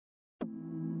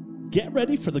Get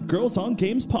ready for the Girls on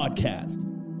Games podcast,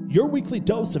 your weekly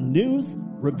dose of news,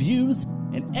 reviews,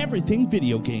 and everything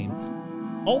video games.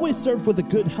 Always served with a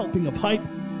good helping of hype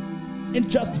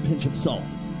and just a pinch of salt.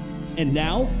 And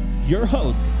now, your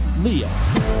host, Leah.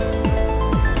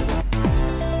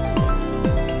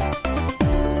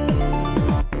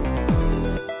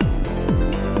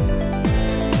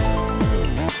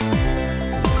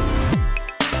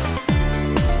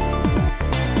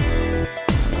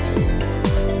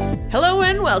 Hello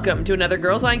and welcome to another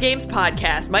Girls on Games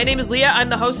podcast. My name is Leah. I'm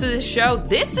the host of this show.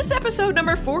 This is episode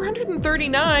number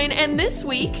 439, and this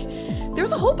week there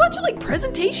was a whole bunch of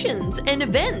presentations and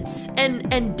events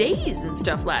and days and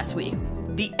stuff last week.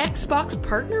 The Xbox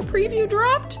partner preview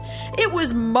dropped. It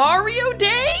was Mario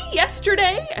Day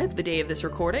yesterday, at the day of this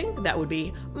recording. That would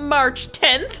be March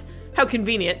 10th. How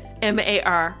convenient.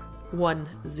 MAR10.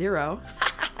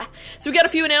 So we got a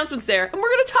few announcements there, and we're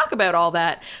going to talk about all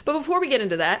that. But before we get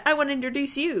into that, I want to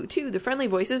introduce you to the friendly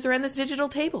voices around this digital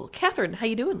table. Catherine, how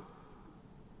you doing?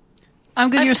 I'm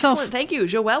good. Yourself? Excellent. Thank you.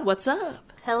 Joelle, what's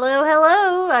up?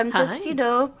 Hello. I'm just,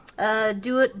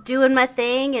 doing my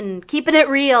thing and keeping it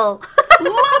real.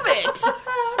 Love it!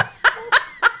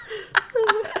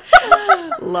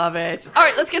 Love it. All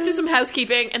right, let's get through some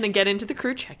housekeeping and then get into the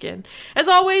crew check-in. As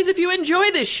always, if you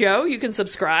enjoy this show, you can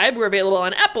subscribe. We're available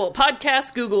on Apple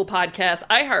Podcasts, Google Podcasts,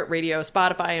 iHeartRadio,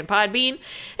 Spotify, and Podbean.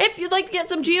 If you'd like to get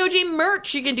some GOG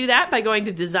merch, you can do that by going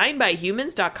to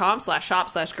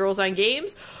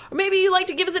designbyhumans.com/shop/girlsongames. Or maybe you'd like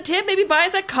to give us a tip, maybe buy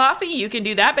us a coffee. You can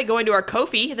do that by going to our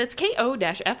Ko-fi. That's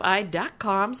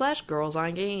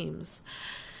ko-fi.com/girlsongames.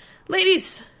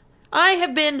 Ladies, I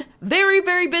have been very,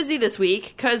 very busy this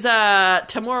week because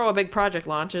tomorrow a big project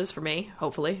launches for me,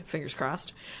 hopefully, fingers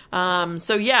crossed.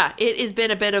 So yeah, it has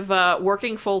been a bit of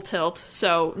working full tilt,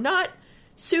 so not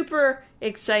super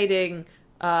exciting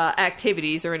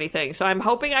activities or anything. So I'm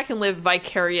hoping I can live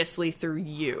vicariously through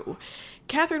you.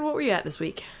 Catherine, what were you at this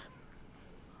week?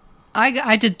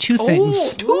 I did two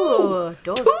things. Two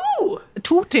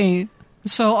things.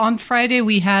 So on Friday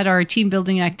we had our team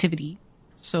building activity.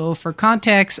 So for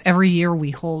context, every year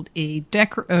we hold a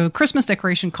Christmas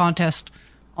decoration contest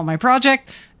on my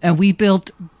project, and we built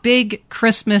big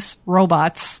Christmas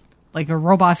robots, like a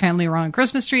robot family around a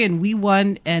Christmas tree, and we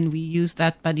won, and we used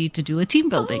that money to do a team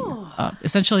building.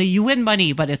 Essentially, you win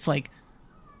money, but it's like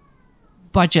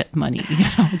budget money.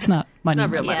 It's not money. It's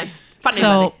not real money. Yeah. Funny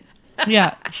money.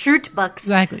 Yeah. Shoot bucks.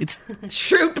 Exactly. It's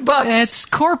Shoot bucks. It's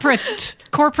corporate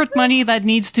money that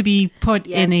needs to be put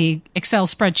in a Excel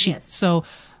spreadsheet. Yes. So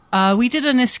we did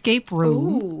an escape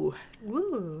room.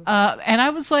 Ooh. And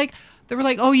I was like, they were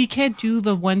like, oh, you can't do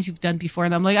the ones you've done before.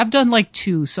 And I'm like, I've done like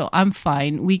 2, so I'm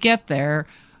fine. We get there.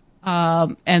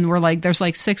 And we're like, there's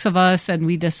like 6 of us, and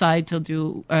we decide to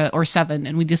do, or 7,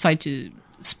 and we decide to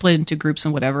split into groups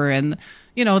and whatever. And,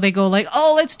 they go like,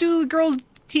 oh, let's do girl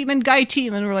team and guy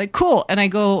team, and we're like, cool. And I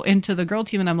go into the girl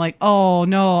team and I'm like, oh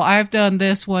no, I've done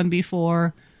this one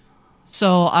before.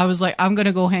 So I was like, I'm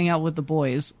gonna go hang out with the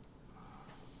boys.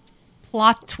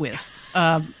 Plot twist.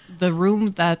 The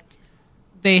room that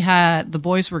the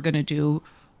boys were gonna do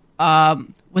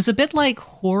was a bit like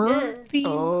horror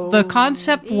theme. The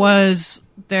concept was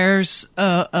there's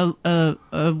a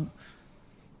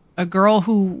girl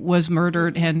who was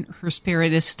murdered and her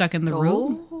spirit is stuck in the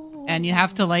room, and you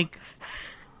have to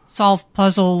solve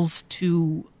puzzles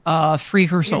to free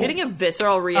her soul. You're getting a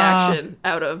visceral reaction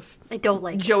out of I don't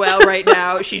like Joelle right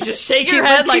now. She's just shaking her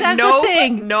head like, no. I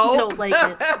don't like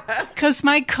it. Because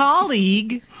my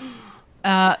colleague,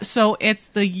 so it's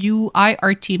the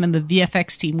UIR team and the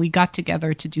VFX team, we got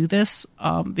together to do this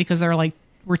because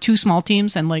we're 2 small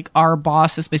teams, and our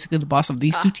boss is basically the boss of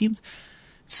these 2 teams.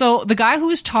 So the guy who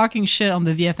was talking shit on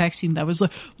the VFX team that was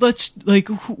like,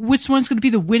 which one's going to be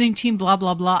the winning team, blah,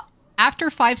 blah, blah. After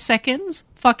 5 seconds,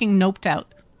 fucking noped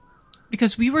out.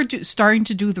 Because we were starting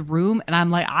to do the room, and I'm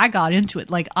like, I got into it.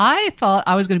 I thought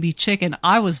I was going to be chicken.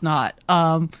 I was not.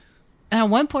 And at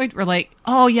one point, we're like,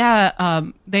 oh, yeah,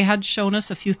 they had shown us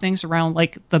a few things around,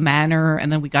 the manor,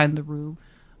 and then we got in the room.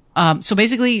 So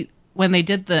basically, when they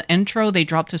did the intro, they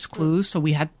dropped us clues, so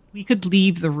we could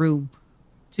leave the room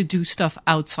to do stuff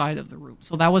outside of the room.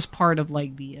 So that was part of,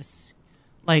 the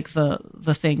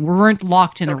thing. We weren't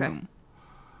locked in a room.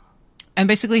 And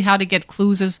basically how to get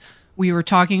clues is we were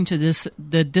talking to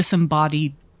the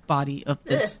disembodied body of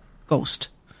this ghost,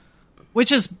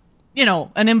 which is,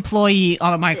 an employee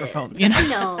on a microphone, in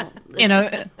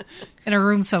a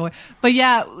room somewhere. But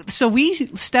yeah, so we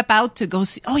step out to go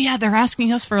see, oh yeah, they're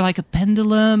asking us for a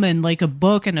pendulum and a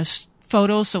book and a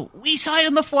photo. So we saw it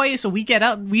in the foyer. So we get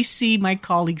out and we see my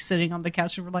colleague sitting on the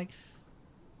couch, and we're like,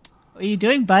 what are you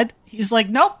doing, bud? He's like,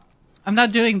 nope. I'm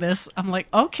not doing this. I'm like,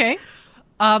 okay.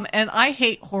 And I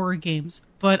hate horror games,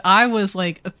 but I was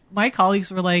like, my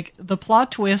colleagues were like, the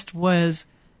plot twist was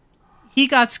he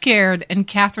got scared and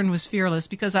Catherine was fearless,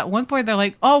 because at one point they're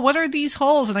like, oh, what are these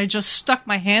holes? And I just stuck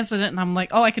my hands in it and I'm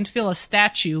like, oh, I can feel a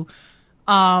statue.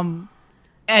 And,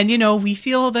 we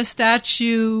feel the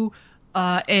statue.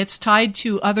 It's tied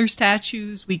to other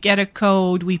statues. We get a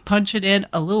code. We punch it in.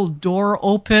 A little door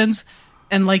opens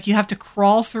and like you have to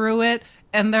crawl through it.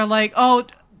 And they're like, oh,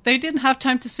 they didn't have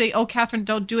time to say, oh, Catherine,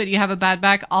 don't do it. You have a bad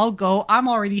back. I'll go. I'm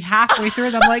already halfway through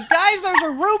it. I'm like, guys, there's a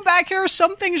room back here.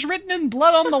 Something's written in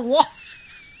blood on the wall.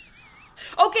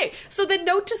 Okay, so then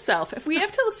note to self, if we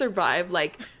have to survive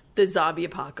like the zombie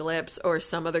apocalypse or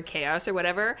some other chaos or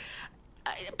whatever,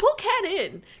 pull Kat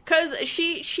in. Because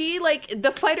she like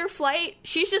the fight or flight,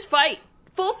 she's just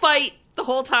full fight the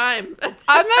whole time.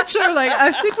 I'm not sure. Like,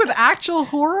 I think with actual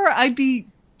horror, I'd be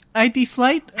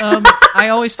flight. I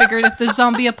always figured if the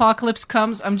zombie apocalypse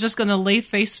comes, I'm just gonna lay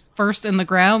face first in the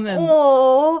ground and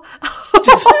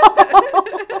just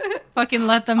fucking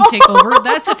let them take over.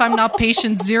 That's if I'm not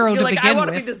patient zero. You're to like, begin I want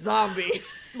to with. be the zombie.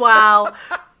 Wow.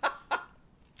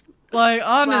 Like,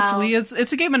 honestly,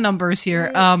 it's a game of numbers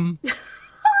here.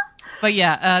 But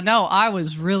yeah, no, I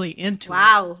was really into it.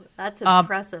 Wow, that's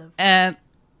impressive. And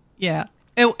yeah,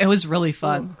 it was really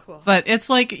fun. Ooh, cool. But it's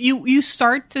like you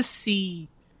start to see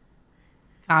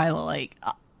kind of like,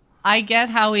 I get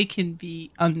how it can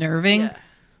be unnerving. Yeah.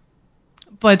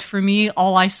 But for me,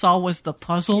 all I saw was the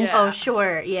puzzle. Yeah. Oh,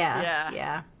 sure.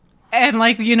 Yeah. And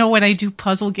like, when I do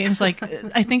puzzle games, like,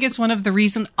 I think it's one of the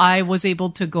reasons I was able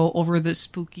to go over the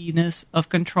spookiness of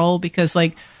Control, because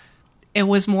like, it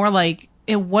was more like,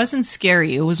 it wasn't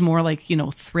scary. It was more like,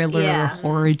 thriller or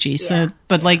horror adjacent. Yeah.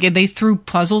 But like, they threw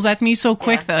puzzles at me so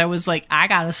quick that I was like, I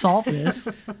gotta solve this.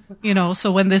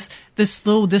 So when this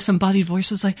little disembodied voice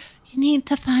was like, you need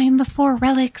to find the 4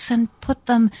 relics and put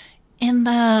them in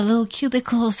the little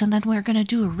cubicles, and then we're going to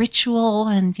do a ritual,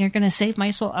 and you're going to save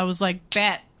my soul. I was like,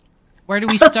 bet. Where do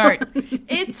we start?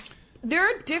 There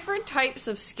are different types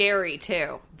of scary,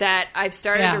 too, that I've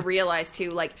started to realize,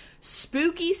 too. Like,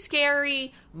 spooky,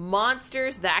 scary,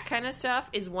 monsters, that kind of stuff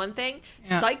is one thing.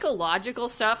 Yeah. Psychological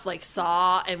stuff, like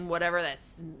Saw and whatever that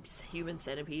Human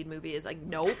Centipede movie is, like,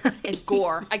 nope. And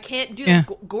gore. I can't do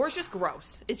that. Gore's just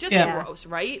gross. It's just gross,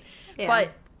 right? Yeah. But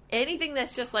anything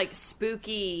that's just, like,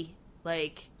 spooky,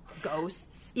 like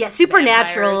ghosts. Yeah,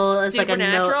 supernatural is like a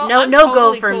no totally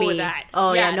go for cool me. With that.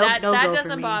 Oh yeah, no go that for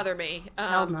doesn't me. bother me.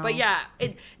 No. But yeah,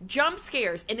 jump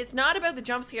scares, and it's not about the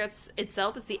jump scare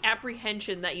itself. It's the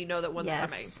apprehension that that one's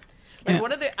coming. Like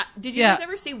what are the? Did you guys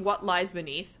ever see What Lies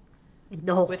Beneath?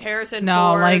 No, with Harrison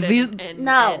No, Ford. like these.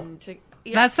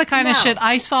 That's the kind of shit.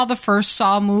 I saw the first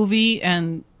Saw movie,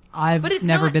 and I've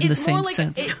never been the same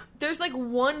since. There's like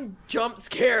one jump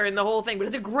scare in the whole thing, but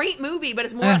it's a great movie, but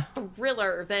it's more a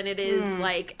thriller than it is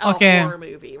like a horror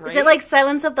movie, right? Is it like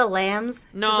Silence of the Lambs?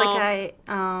 No.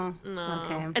 No.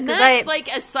 Okay. And that's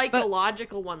like a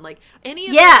psychological one. Like any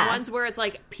of the ones where it's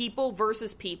like people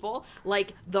versus people,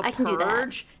 like The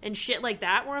Purge and shit like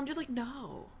that, where I'm just like,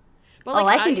 no. But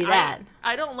like, I can do that.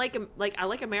 I don't like I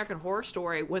like American Horror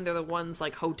Story when they're the ones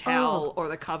like Hotel or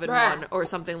the Coven one or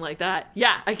something like that.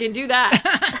 Yeah, I can do that.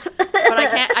 But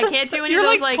I can't do any of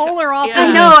those like polar opposites.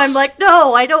 I know. I'm like,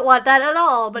 no, I don't want that at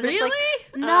all. But really,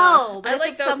 it's like, no. But I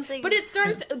like those. Something... But it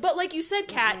starts. But like you said,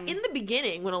 Kat, in the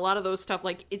beginning, when a lot of those stuff,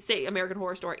 like it's say American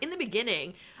Horror Story, in the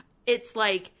beginning, it's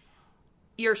like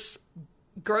you're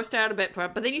grossed out a bit,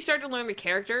 but then you start to learn the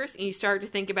characters and you start to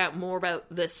think about more about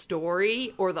the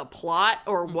story or the plot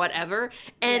or whatever,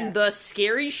 and the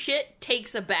scary shit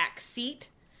takes a back seat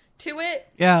to it.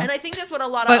 Yeah. And I think that's what a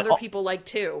lot of other people like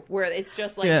too, where it's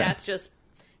just like that's just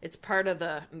it's part of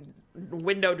the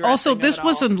window dressing. Also, this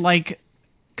wasn't like,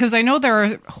 because I know there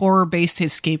are horror-based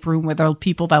escape room where there are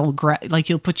people that will like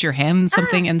you'll put your hand in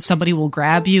something and somebody will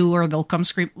grab you or they'll come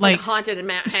scream like haunted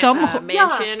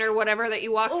mansion or whatever that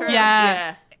you walk through.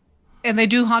 Yeah. And they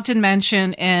do haunted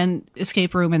mansion and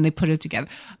escape room and they put it together.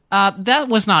 That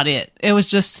was not it. It was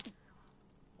just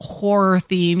horror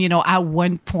theme. At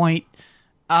one point,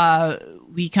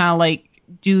 we kind of like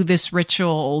do this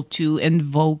ritual to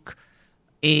invoke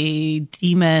a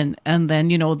demon, and then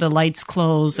the lights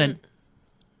close and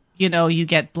you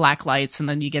get black lights, and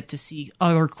then you get to see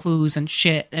other clues and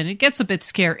shit, and it gets a bit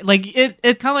scary. Like it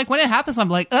kind of like when it happens, I'm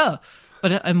like, oh,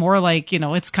 but I'm more like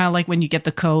it's kind of like when you get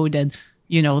the code and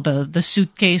the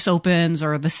suitcase opens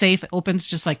or the safe opens,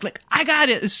 just like I got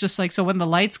it. It's just like, so when the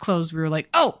lights closed, we were like,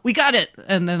 oh, we got it.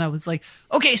 And then I was like,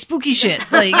 okay, spooky shit.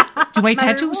 Like, do my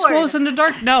tattoos close in the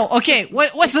dark? No. Okay.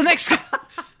 What's the next?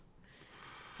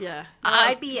 Yeah.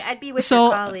 I'd be with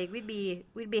your colleague. We'd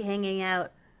be hanging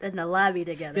out in the lobby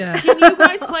together. Yeah. Can you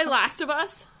guys play Last of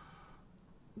Us?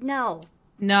 No.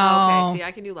 Okay, see,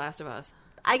 I can do Last of Us.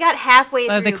 I got halfway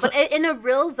through, but in a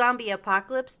real zombie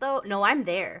apocalypse, though, no, I'm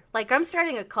there. Like, I'm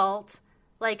starting a cult.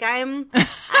 Like, I'm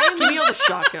Give me all the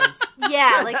shotguns.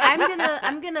 yeah. Like,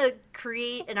 I'm gonna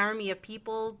create an army of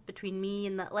people between me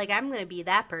and I'm gonna be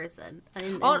that person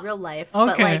in real life.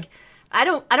 Okay. But like, I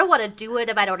don't want to do it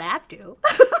if I don't have to.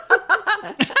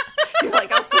 You're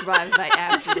like, I'll survive if I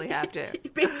absolutely have to.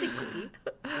 Basically.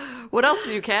 What else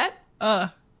did you, Kat?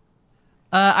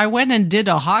 I went and did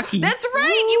a hockey. That's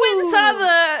right. You went and saw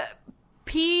the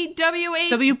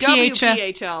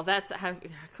WPHL. That's how.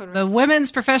 The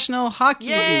Women's Professional Hockey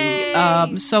Yay!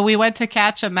 League. So we went to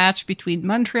catch a match between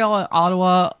Montreal and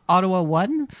Ottawa. Ottawa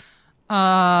won.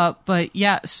 But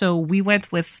yeah, so we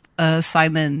went with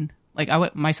Simon. Like I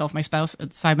went myself, my spouse,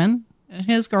 Simon, and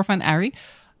his girlfriend Ari.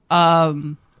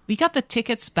 We got the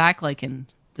tickets back like in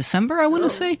December, I want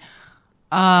to say.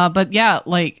 But yeah,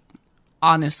 like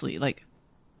honestly, like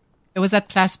it was at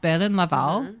Place Belle in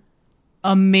Laval. Mm-hmm.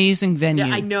 Amazing venue.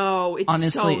 Yeah, I know. It's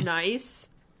honestly. So nice.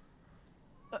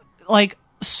 Like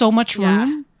so much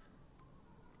room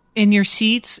in your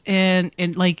seats and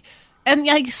like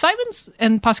Simon's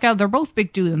and Pascal, they're both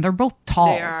big dudes and they're both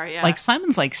tall. They are, yeah. Like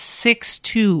Simon's like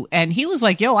 6'2", and he was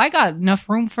like, yo, I got enough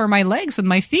room for my legs and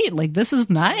my feet. Like this is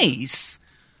nice.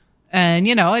 And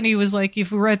and he was like,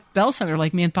 if we were at Bell Center,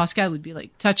 like me and Pascal would be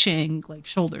like touching like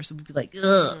shoulders, we'd be like,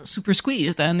 ugh, super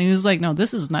squeezed. And he was like, no,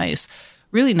 this is nice.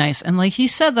 Really nice. And like he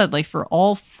said that like for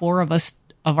all four of us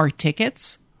of our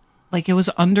tickets, like it was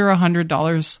under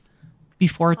 $100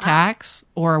 before tax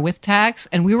or with tax,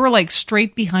 and we were like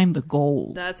straight behind the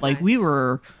goal. That's like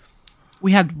nice.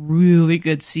 We had really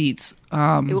good seats. It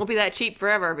won't be that cheap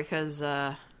forever because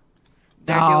they're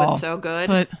doing so good.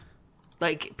 But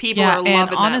like people are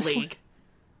loving honestly, that league.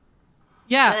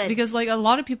 Yeah, because like a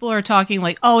lot of people are talking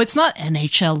like, oh, it's not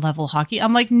NHL level hockey.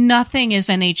 I'm like, nothing is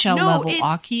NHL level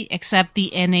hockey except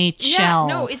the NHL. Yeah,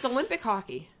 no, it's Olympic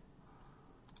hockey.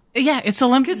 Yeah, it's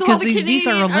Olympic because these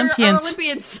are Olympians. Are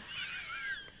Olympians.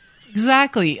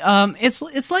 Exactly.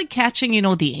 It's like catching,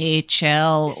 the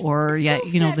AHL or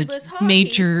the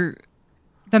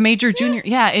major junior.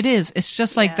 Yeah, it is. It's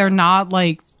just like they're not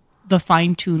like the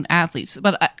fine-tuned athletes.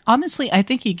 But honestly, I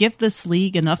think you give this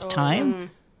league enough time,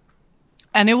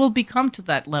 and it will become to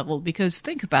that level. Because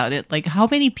think about it, like how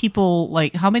many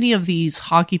of these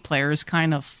hockey players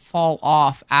kind of fall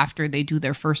off after they do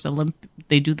their first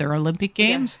Olympic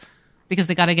games because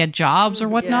they got to get jobs or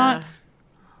whatnot.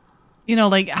 Yeah.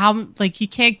 Like how you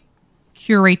can't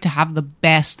curate to have the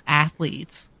best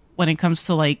athletes when it comes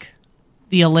to like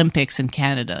the Olympics in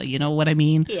Canada. You know what I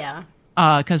mean? Yeah.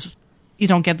 Because you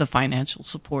don't get the financial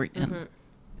support.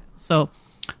 So,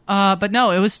 but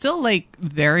no, it was still like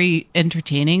very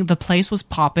entertaining. The place was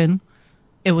popping.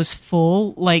 It was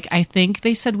full. Like, I think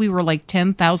they said we were like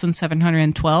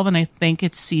 10,712, and I think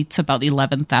it seats about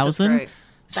 11,000.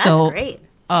 That's great.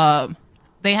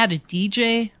 They had a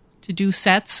DJ to do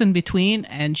sets in between,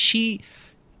 and she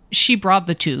brought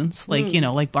the tunes, like,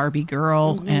 like Barbie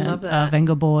Girl and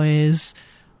Venga Boys,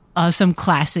 some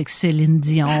classic Celine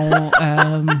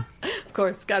Dion. Of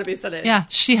course, gotta be Celine. Yeah,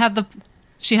 she had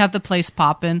the place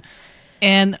popping.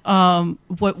 And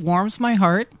what warms my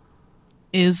heart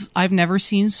is I've never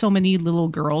seen so many little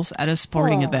girls at a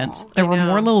sporting event. There were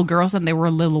more little girls than there were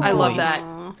little boys. I love that.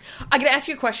 I gotta ask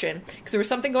you a question, because there was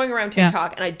something going around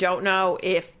TikTok, and I don't know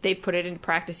if they've put it into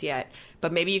practice yet,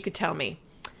 but maybe you could tell me.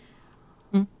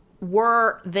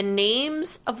 Were the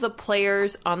names of the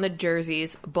players on the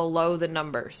jerseys below the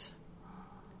numbers?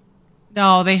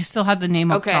 No, they still had the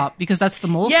name up top because that's the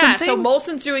Molson thing. So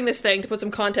Molson's doing this thing to put some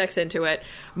context into it.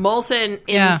 Molson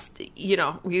is,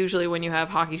 usually when you have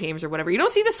hockey teams or whatever, you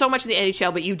don't see this so much in the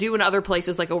NHL, but you do in other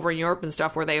places like over in Europe and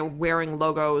stuff where they are wearing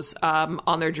logos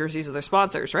on their jerseys of their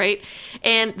sponsors, right?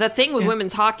 And the thing with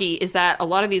women's hockey is that a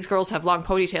lot of these girls have long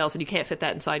ponytails and you can't fit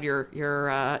that inside your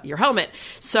helmet.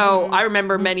 So I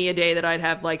remember many a day that I'd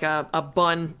have like a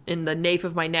bun in the nape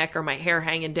of my neck or my hair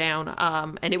hanging down,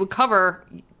 and it would cover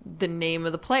the name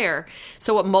of the player.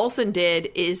 So what Molson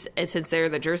did is, and since they're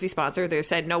the jersey sponsor, they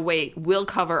said, no, wait, we'll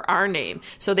cover our name.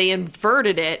 So they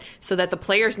inverted it so that the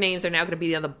players' names are now going to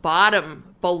be on the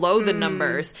bottom below the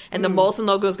numbers, and the Molson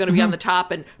logo is going to be on the top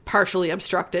and partially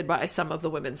obstructed by some of the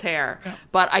women's hair.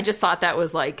 But I just thought that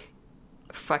was like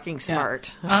fucking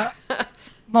smart.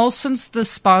 Molson's the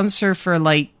sponsor for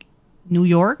like New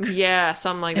York. Yeah,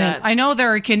 something like And that. I know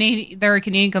they're a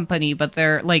Canadian company, but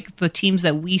they're like the teams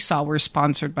that we saw were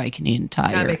sponsored by Canadian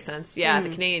Tire. That makes sense. Yeah, the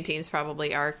Canadian teams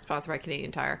probably are sponsored by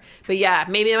Canadian Tire. But yeah,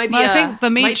 maybe it might be Well, I think the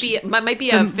main- might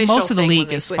be an official most of the thing when league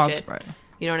they is switch sponsored it. by.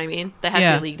 You know what I mean? That has to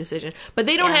be a league decision. But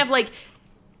they don't have like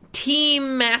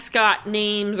team mascot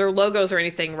names or logos or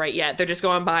anything right yet. They're just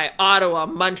going by Ottawa,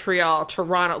 Montreal,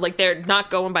 Toronto. Like they're not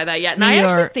going by that yet. And I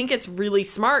actually think it's really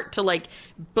smart to like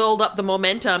build up the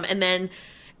momentum. And then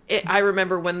I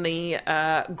remember when the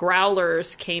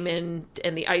Growlers came in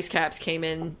and the Ice Caps came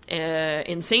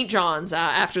in St. John's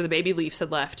after the Baby Leafs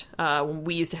had left. When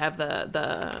we used to have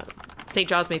the St.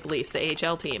 John's Maple Leafs, the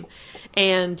AHL team.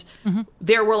 And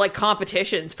there were like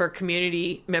competitions for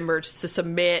community members to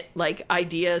submit like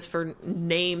ideas for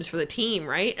names for the team,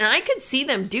 right? And I could see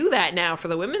them do that now for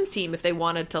the women's team if they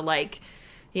wanted to like,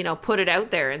 you know, put it out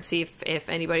there and see if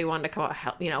anybody wanted to come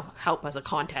help as a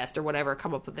contest or whatever,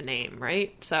 come up with a name,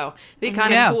 right? So it'd be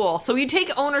kind of cool. So you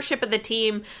take ownership of the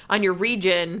team on your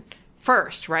region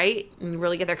first, right? And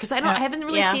really get there. Because I haven't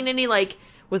really seen any like,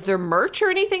 was there merch or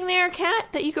anything there,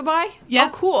 Kat, that you could buy? Yeah. Oh,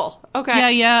 cool.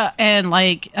 Okay. Yeah. And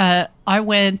like, I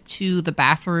went to the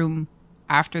bathroom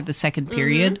after the second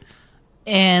period,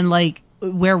 and like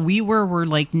where we were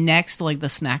like next to like the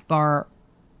snack bar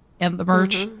and the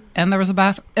merch, and there was a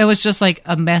bathroom. It was just like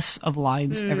a mess of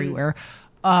lines everywhere.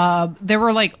 They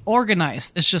were like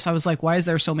organized. It's just, I was like, why is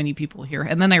there so many people here?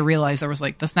 And then I realized there was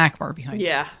like the snack bar behind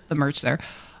the merch there.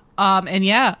 And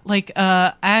yeah, like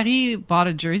Ari bought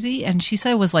a jersey and she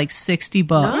said it was like $60.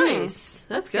 Nice.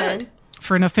 That's good.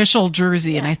 For an official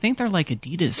jersey, and I think they're like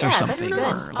Adidas or something,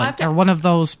 or like they're one of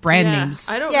those brand names.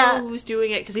 I don't know who's doing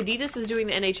it, because Adidas is doing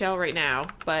the NHL right now,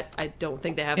 but I don't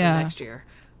think they have them next year.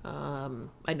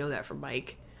 I know that from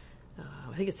Mike.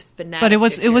 I think it's Fnatic. But it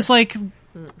was like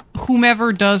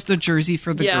whomever does the jersey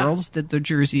for the girls did the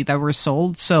jersey that were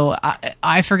sold. So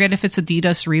I forget if it's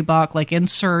Adidas, Reebok, like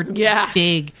insert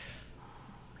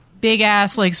big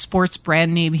ass like sports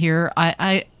brand name here.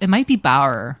 It might be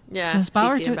Bauer. Yeah,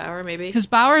 CC Bauer maybe. Because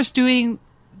Bauer's doing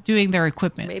their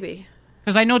equipment. Maybe.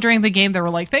 Because I know during the game they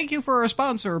were like, "Thank you for our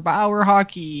sponsor, Bauer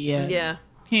Hockey and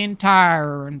Canadian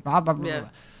Tire and blah blah blah."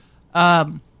 Yeah.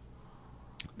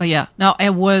 But yeah, no,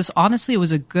 it was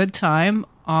a good time.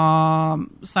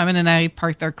 Simon and I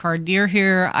parked their car near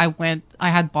here. I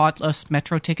had bought us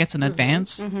metro tickets in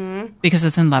advance because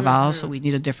it's in Laval, so we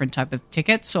need a different type of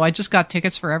ticket. So I just got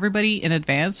tickets for everybody in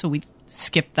advance, so we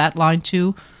skipped that line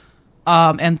too.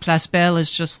 And Place Belle is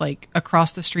just like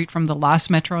across the street from the last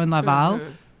metro in Laval.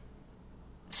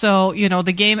 So, you know,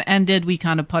 the game ended, we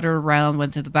kind of puttered around,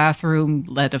 went to the bathroom,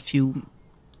 let a few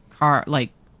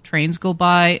trains go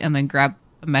by, and then grabbed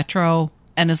a metro.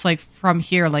 And it's like from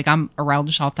here, like I'm around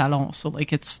Jean Talon, so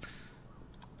like it's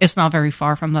not very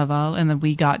far from Laval. And then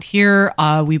we got here,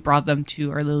 we brought them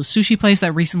to our little sushi place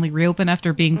that recently reopened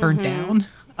after being burnt down.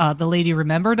 The lady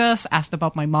remembered us, asked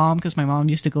about my mom, because my mom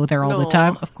used to go there all the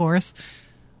time, of course.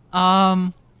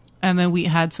 And then we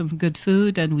had some good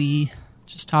food, and we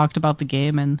just talked about the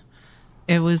game, and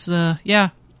it was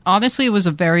honestly, it was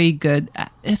a very good,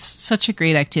 it's such a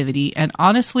great activity. And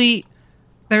honestly,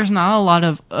 there's not a lot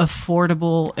of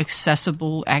affordable,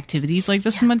 accessible activities like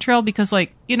this in Montreal, because,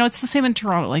 like, you know, it's the same in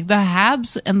Toronto. Like, the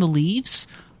Habs and the Leafs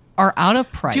are out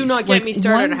of price. Do not get me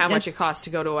started on how much it costs to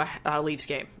go to a Leafs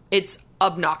game. It's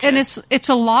obnoxious. And it's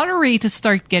a lottery to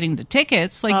start getting the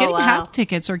tickets. Like, getting Habs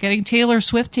tickets or getting Taylor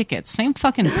Swift tickets. Same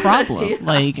fucking problem.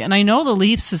 Like, and I know the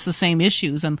Leafs is the same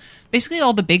issues. And basically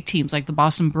all the big teams, like the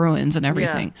Boston Bruins and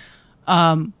everything.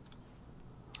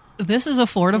 This is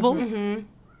affordable.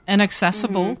 And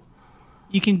accessible.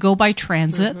 You can go by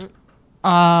transit.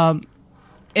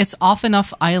 It's off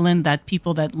enough island that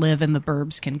people that live in the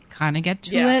burbs can kind of get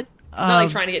to it. It's not like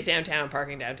trying to get downtown,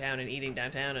 parking downtown, and eating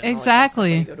downtown. And exactly. All that stuff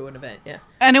when you go to an event,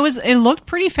 And it looked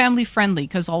pretty family friendly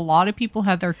because a lot of people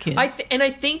had their kids. I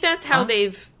think that's how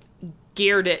they've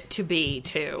geared it to be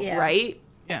too, right?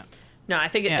 Yeah. No, I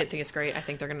think it's great. I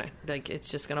think they're gonna it's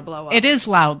just gonna blow up. It is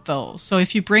loud though, so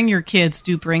if you bring your kids,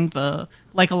 do bring the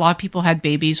a lot of people had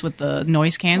babies with the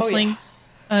noise canceling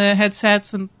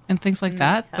headsets and things like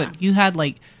that. But you had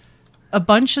like a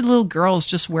bunch of little girls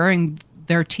just wearing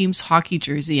their team's hockey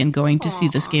jersey and going to see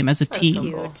this game as a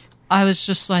team. Cute. I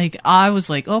was like,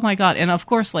 oh my God. And of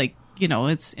course, like, you know,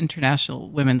 it's International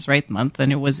Women's Rights Month,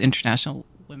 and it was International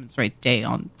Women's Rights Day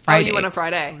on Friday. Oh, you went on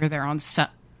Friday? We were there on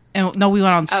no, we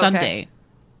went on Sunday.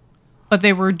 But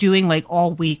they were doing like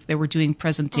all week. They were doing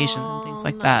presentations and things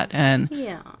like that. And,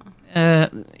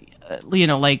 you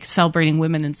know, like celebrating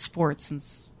women in sports and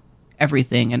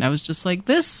everything. And I was just like,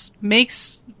 this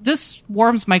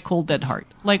warms my cold dead heart.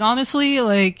 Like, honestly,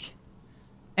 like,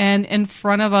 And in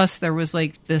front of us, there was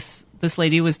like this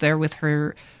lady was there with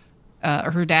her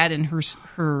dad and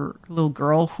her little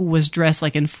girl who was dressed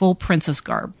like in full princess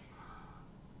garb.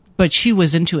 But she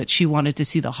was into it. She wanted to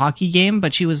see the hockey game,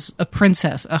 but she was a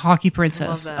princess, a hockey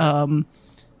princess. And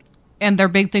their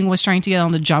big thing was trying to get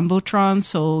on the Jumbotron.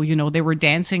 So, they were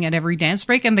dancing at every dance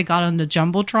break and they got on the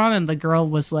Jumbotron and the girl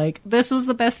was like, this was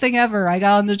the best thing ever. I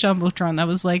got on the Jumbotron. I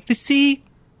was like, to see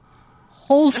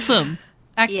wholesome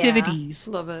activities.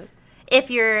 Love it. If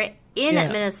you're in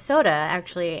Minnesota,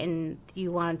 actually, and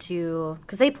you want to,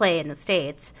 because they play in the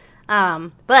States,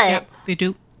 but they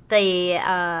do. The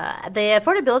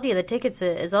affordability of the tickets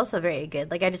is also very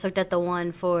good. Like, I just looked at the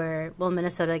one for,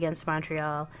 Minnesota against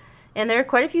Montreal. And there are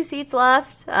quite a few seats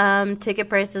left. Ticket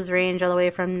prices range all the way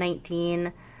from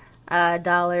 $19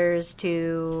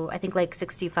 to, I think, like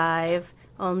 $65.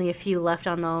 Only a few left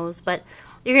on those. But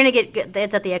you're going to get,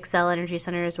 it's at the XL Energy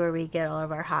Centers where we get all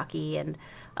of our hockey. And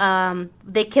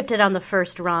they kept it on the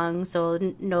first rung,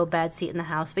 so no bad seat in the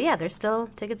house. But yeah, there's still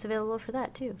tickets available for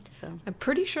that too. So I'm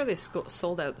pretty sure they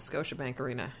sold out the Scotiabank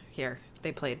Arena here.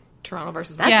 They played Toronto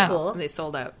versus That's Montreal, cool. and they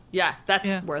sold out. Yeah,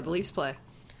 that's where the Leafs play.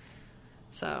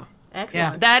 So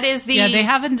excellent. That is the they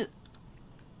haven't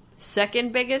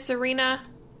second biggest arena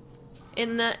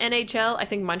in the NHL. I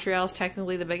think Montreal is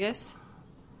technically the biggest.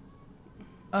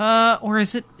 Or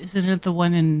isn't it the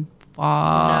one in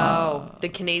No, the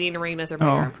Canadian arenas are bigger,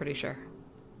 I'm pretty sure.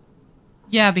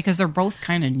 Yeah, because they're both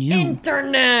kind of new.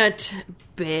 Internet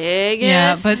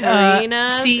biggest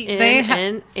arenas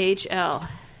in NHL.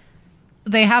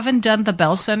 They haven't done the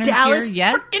Bell Center Dallas here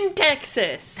yet. Frickin'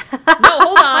 Texas. No,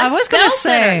 hold on. I was going to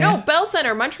say. No, Bell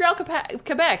Center, Montreal,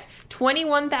 Quebec,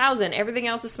 21,000. Everything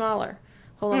else is smaller.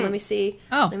 Hold on, let me see.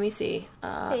 Let me see.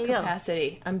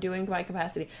 Capacity. Go. I'm doing my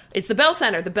capacity. It's the Bell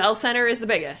Center. The Bell Center is the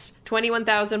biggest.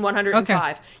 21,105.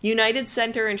 Okay. United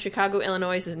Center in Chicago,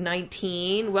 Illinois is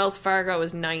 19. Wells Fargo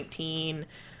is 19.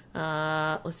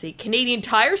 Let's see. Canadian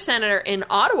Tire Center in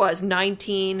Ottawa is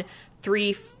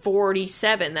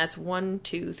 19,347. That's 1,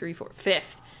 2, 3, 4,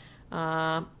 5th.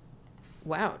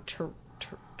 Wow.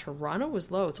 Toronto was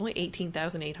low. It's only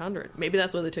 18,800. Maybe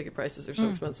that's why the ticket prices are so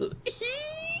expensive.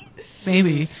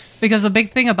 Maybe. Because the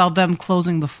big thing about them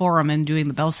closing the Forum and doing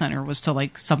the Bell Center was to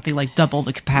something like double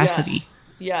the capacity.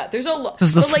 Yeah, there's a lot.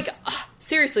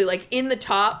 Seriously, in the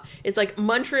top, it's like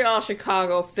Montreal,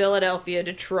 Chicago, Philadelphia,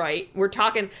 Detroit. We're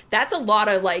talking, that's a lot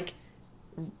of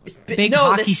big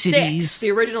hockey cities.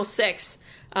 The original 6.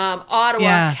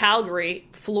 Ottawa, Calgary,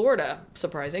 Florida,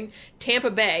 surprising. Tampa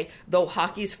Bay, though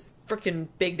hockey's freaking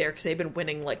big there because they've been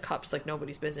winning cups like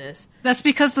nobody's business. That's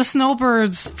because the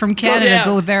snowbirds from Canada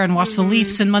go there and watch the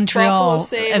Leafs in Montreal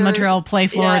and Montreal play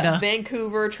Florida.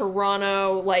 Vancouver,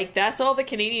 Toronto, that's all the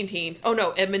Canadian teams. Oh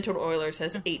no, Edmonton Oilers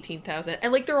has 18,000,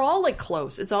 and they're all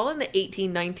close. It's all in the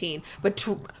 18, 19, but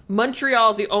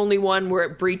Montreal's the only one where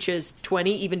it breaches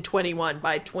 20, even 21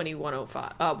 by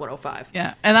 105.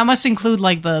 Yeah, and that must include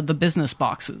the business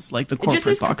boxes, the corporate boxes. It just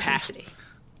is capacity.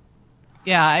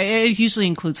 Yeah, it usually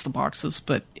includes the boxes,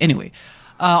 but anyway,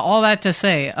 all that to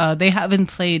say, they haven't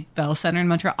played Bell Center in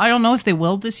Montreal. I don't know if they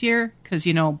will this year, because,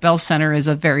 Bell Center is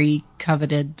a very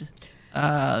coveted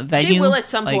venue. They will at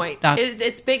some point.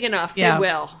 It's big enough. Yeah. They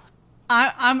will.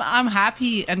 I'm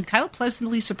happy and kind of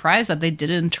pleasantly surprised that they did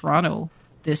it in Toronto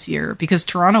this year, because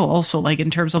Toronto also,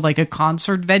 in terms of, a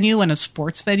concert venue and a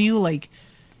sports venue,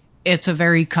 it's a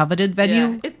very coveted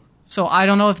venue. Yeah, so I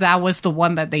don't know if that was the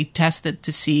one that they tested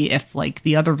to see if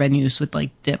the other venues would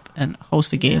dip and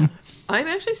host a game. I'm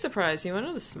actually surprised. You want to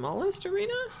know the smallest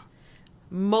arena?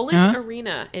 Mullet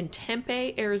Arena in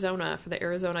Tempe, Arizona for the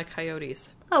Arizona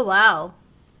Coyotes. Oh wow.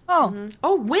 Oh. Mm-hmm.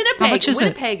 Oh, Winnipeg. How much is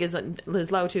Winnipeg is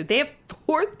low too. They have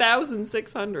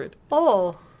 4,600.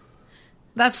 Oh.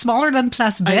 That's smaller than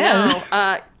Place Belle.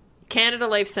 I know. Canada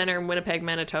Life Center in Winnipeg,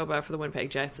 Manitoba for the Winnipeg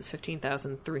Jets is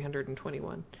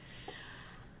 15,321.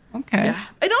 Okay. Yeah.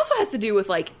 It also has to do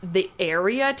with the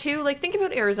area too. Think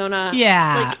about Arizona.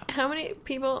 Yeah. How many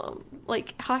people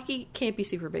hockey can't be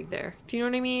super big there. Do you know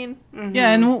what I mean? Mm-hmm.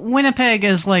 Yeah, and Winnipeg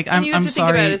is I'm sorry. You have to think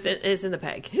about it. It's in the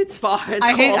peg. It's far. It's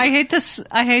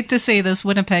I hate to say this.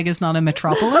 Winnipeg is not a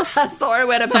metropolis. Sorry,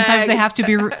 Winnipeg. Sometimes they have to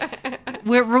be.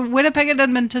 Winnipeg and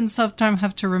Edmonton sometimes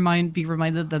have to be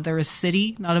reminded that they're a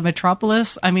city, not a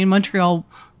metropolis. I mean, Montreal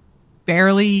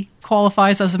barely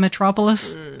qualifies as a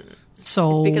metropolis.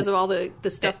 So it's because of all the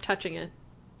stuff touching it.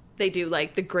 They do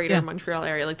the greater Montreal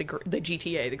area, the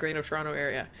GTA, the Greater Toronto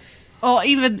area. Oh,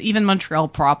 even Montreal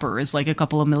proper is a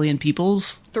couple of million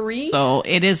peoples. 3? So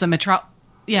it is a metro.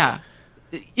 Yeah,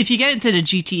 if you get into the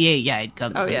GTA, it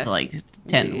comes into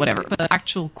 10, whatever. The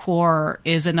actual core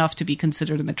is enough to be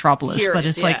considered a metropolis, Here but it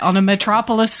it's is, like yeah. on a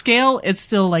metropolis scale, it's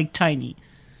still like tiny.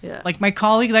 Yeah. Like my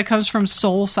colleague that comes from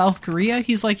Seoul, South Korea,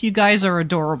 he's like, you guys are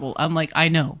adorable. I'm like, I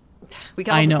know. We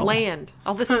got all this land,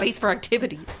 all this space for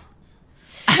activities.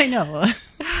 I know.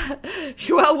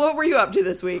 Joelle, what were you up to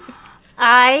this week?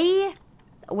 I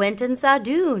went and saw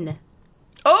Dune.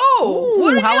 Oh, Ooh,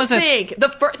 what did how you was it? think?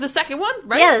 The second one,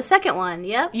 right? Yeah, the second one.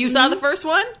 Yep. You saw the first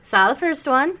one? Saw the first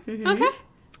one. Mhm. Okay.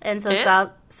 And so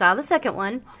And? saw the second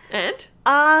one. And?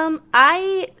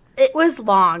 It was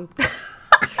long.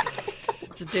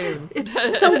 It's a Dune.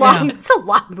 It's a long it's a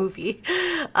long movie.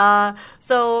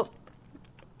 So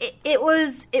it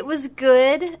was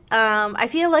good. I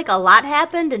feel like a lot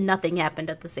happened and nothing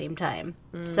happened at the same time.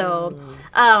 So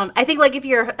I think like if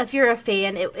you're a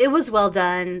fan, it was well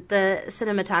done. The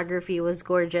cinematography was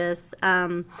gorgeous.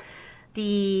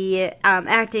 The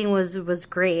acting was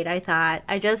great, I thought.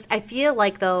 I feel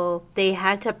like though they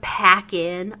had to pack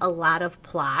in a lot of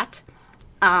plot.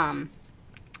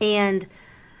 And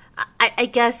I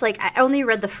guess like I only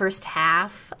read the first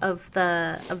half of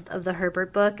the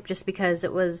Herbert book just because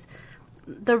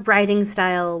the writing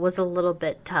style was a little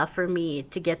bit tough for me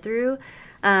to get through.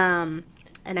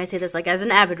 And I say this like as an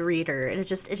avid reader, and it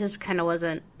just kind of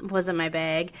wasn't my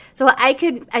bag. So I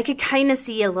could kind of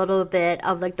see a little bit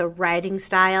of like the writing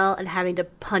style and having to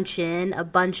punch in a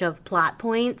bunch of plot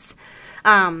points.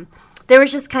 There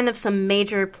was just kind of some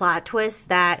major plot twists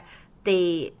that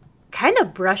they kind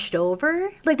of brushed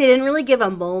over. Like they didn't really give a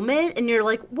moment, and you're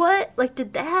like, what? Like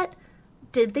did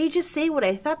they just say what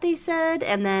I thought they said?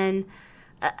 And then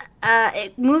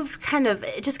it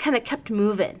just kind of kept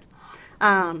moving.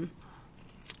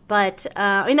 But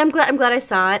I mean, I'm glad I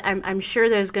saw it. I'm sure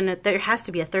there has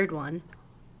to be a third one,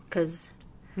 because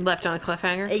Left on a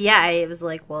cliffhanger? yeah, it was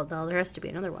like, well, there has to be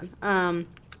another one.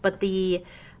 But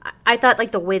I thought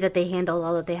like the way that they handled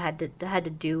all that they had to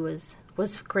do was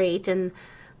great, and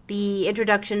the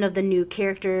introduction of the new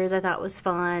characters I thought was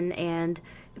fun, and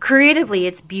creatively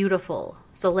it's beautiful.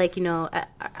 So like, you know,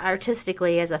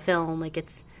 artistically as a film, like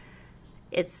it's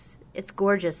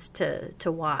gorgeous to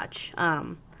watch.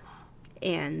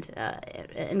 And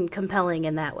compelling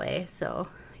in that way. So,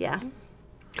 yeah.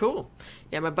 Cool.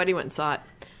 Yeah, my buddy went and saw it,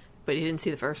 but he didn't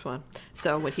see the first one.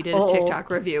 So when he did his TikTok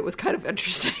review, it was kind of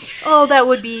interesting. Oh,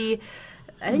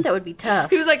 I think that would be tough.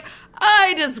 He was like,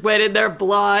 I just went in there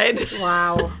blind.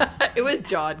 Wow. It was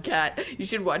John Cat. You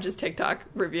should watch his TikTok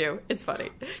review. It's funny.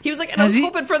 He was like, and I was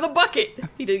hoping for the bucket.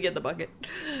 He didn't get the bucket.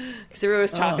 Because everyone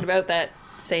was talking about that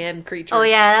sand creature. Oh,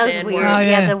 yeah, that was sand weird. worm.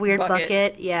 Yeah, the weird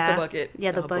bucket. Yeah. The bucket.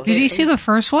 Yeah, the Oh, bucket. Did he see the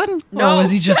first one? No, Or was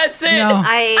he just, that's it. No.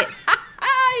 I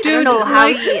don't know how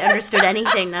he understood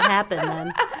anything that happened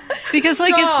then. Because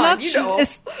like John,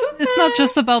 it's not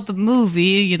just about the movie,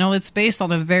 you know, it's based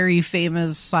on a very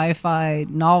famous sci-fi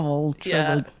novel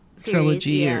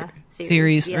trilogy yeah. or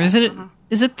series. Yeah. Or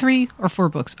is it 3 or 4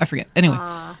 books? I forget. Anyway.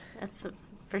 That's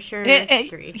for sure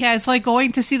 3. Yeah, it's like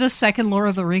going to see the second Lord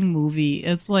of the Ring movie.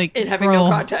 It's like And having no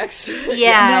context.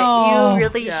 Yeah, No. you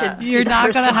really should see You're the not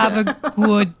first going to one. have a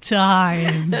good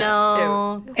time.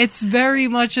 No. It's very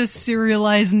much a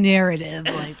serialized narrative,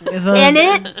 like with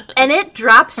a And it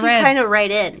drops you thread. kind of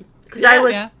right in. Because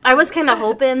Yeah. I was kind of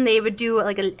hoping they would do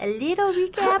like a little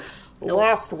recap.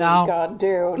 Last week on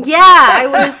Dune. Yeah, I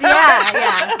was.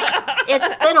 Yeah.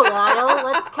 It's been a while.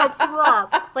 Let's catch you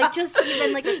up. Like just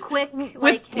even like a quick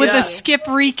like with hey. a skip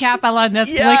recap a la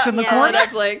Netflix in the yeah. corner.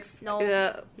 Netflix. No,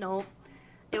 Yeah. no.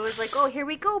 It was like, oh, here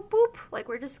we go, boop. Like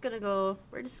we're just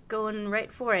going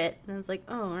right for it. And I was like,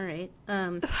 oh, all right.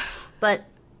 But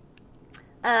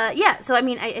yeah. So I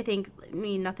mean, I think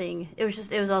nothing. It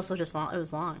was also just long. It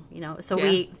was long, you know. So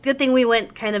good thing we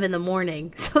went kind of in the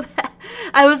morning, so that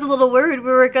I was a little worried. We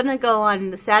were gonna go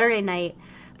on Saturday night,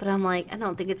 but I'm like, I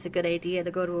don't think it's a good idea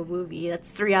to go to a movie that's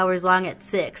 3 hours long at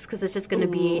 6 because it's just going to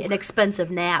be an expensive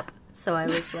nap. So I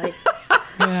was like,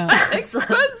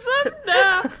 Expensive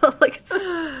nap. like,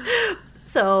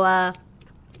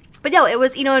 but no, it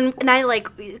was, you know, and I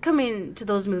like coming to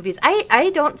those movies.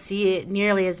 I don't see it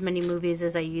nearly as many movies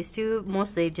as I used to,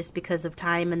 mostly just because of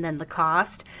time and then the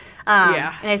cost.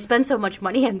 And I spend so much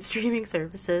money on streaming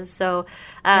services. So,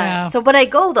 so when I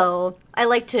go though, I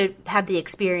like to have the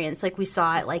experience. Like we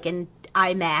saw it like in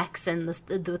IMAX and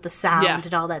with the sound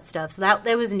and all that stuff. So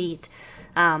that was neat.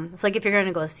 So like if you're going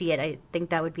to go see it, I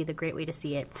think that would be the great way to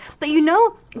see it. But you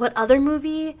know what other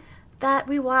movie that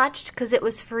we watched, because it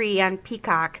was free on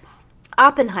Peacock?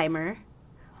 Oppenheimer.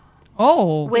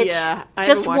 Oh. Which I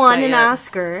just haven't watched won that an yet.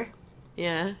 Oscar.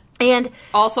 Yeah. And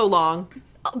Also long.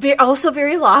 also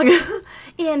very long.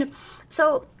 And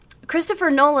so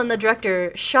Christopher Nolan, the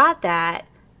director, shot that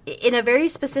in a very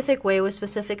specific way with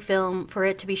specific film for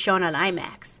it to be shown on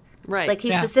IMAX. Right. Like,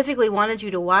 he specifically wanted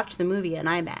you to watch the movie on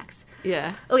IMAX.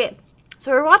 Yeah. Okay,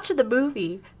 so we're watching the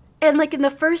movie, and, like, in the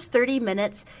first 30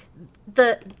 minutes,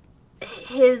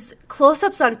 his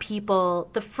close-ups on people,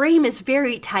 the frame is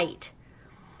very tight.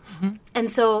 Mm-hmm.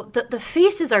 And so the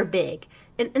faces are big.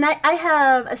 And I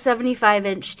have a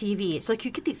 75-inch TV, so, like,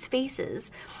 you get these faces,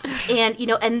 and, you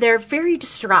know, and they're very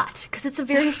distraught, because it's a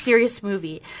very serious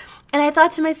movie. And I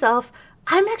thought to myself,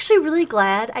 I'm actually really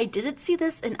glad I didn't see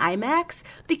this in IMAX,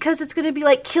 because it's going to be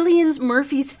like Cillian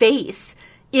Murphy's face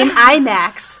in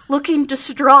IMAX looking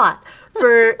distraught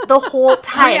for the whole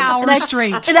time. 3 hours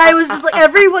straight. And I was just like,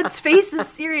 everyone's face is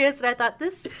serious. And I thought,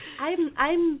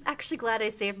 I'm actually glad I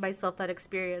saved myself that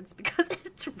experience, because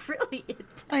it's really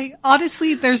intense. Like,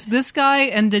 honestly, there's this guy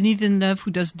and Denis Villeneuve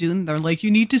who does Dune. They're like,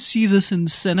 you need to see this in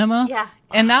cinema. Yeah.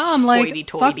 And now I'm like,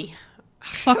 Hoity-toity.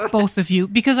 Fuck both of you,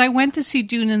 because I went to see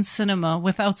Dune in cinema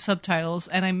without subtitles,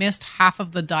 and I missed half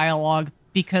of the dialogue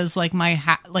because, like,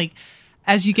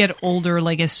 as you get older,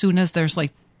 like, as soon as there's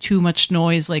like too much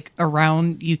noise like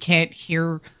around, you can't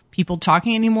hear people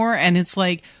talking anymore, and it's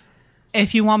like,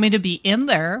 if you want me to be in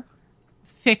there,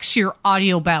 fix your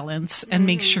audio balance and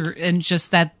make sure, and just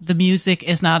that the music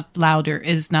is not louder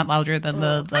than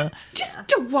the Just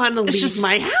don't want to leave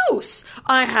my house.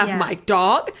 I have my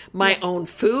dog, my own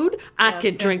food. I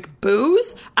can drink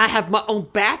booze. I have my own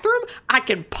bathroom. I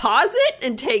can pause it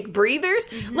and take breathers.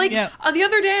 Like, the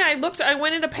other day I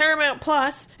went into Paramount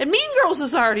Plus, and Mean Girls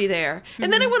is already there.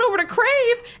 And then I went over to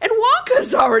Crave, and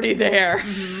Wonka's already there.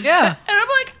 Yeah. And I'm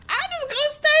like, I'm just going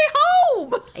to stay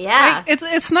home. Yeah. Like,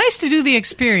 it's nice to do the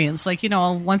experience. Like, you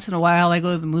know, once in a while I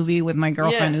go to the movie with my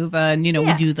girlfriend Uva, and, you know,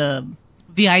 we do the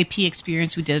VIP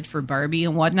experience we did for Barbie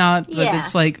and whatnot. But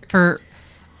it's like, for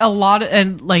a lot of,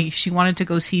 and like, she wanted to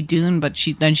go see Dune, but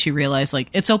she realized, like,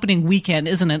 it's opening weekend,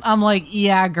 isn't it? I'm like,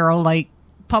 yeah, girl, like,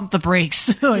 pump the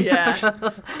brakes. Like,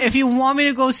 if you want me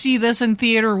to go see this in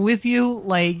theater with you,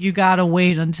 like, you gotta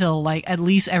wait until, like, at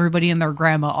least everybody and their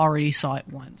grandma already saw it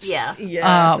once. Yeah.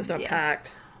 Yeah, it's not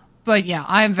packed. But yeah,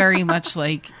 I'm very much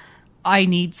like, I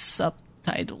need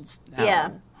subtitles now. Yeah.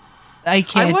 I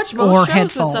can't. I watch most shows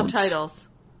headphones. with subtitles.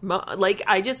 Like,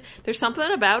 there's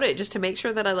something about it just to make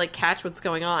sure that I, like, catch what's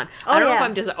going on. I don't know if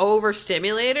I'm just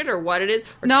overstimulated or what it is,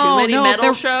 or too many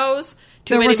metal shows.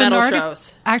 Too many metal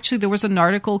shows. Actually, there was an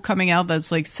article coming out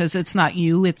that's like, says it's not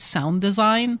you, it's sound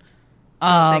design.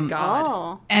 Thank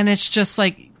God. And it's just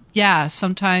like, yeah,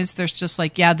 sometimes there's just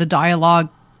like, yeah, the dialogue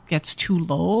gets too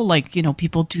low. Like, you know,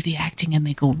 people do the acting and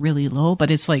they go really low,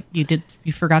 but it's like you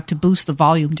forgot to boost the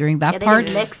volume during that part.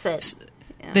 They didn't mix it.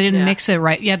 They didn't mix it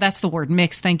right. Yeah, that's the word,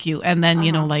 mix. Thank you. And then,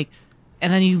 you know, like,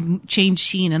 and then you change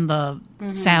scene and the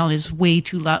sound is way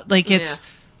too loud. Like,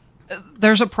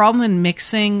 there's a problem in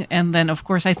mixing. And then, of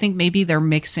course, I think maybe they're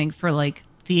mixing for like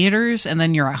theaters, and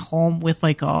then you're at home with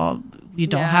like you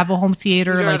don't have a home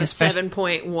theater, you like a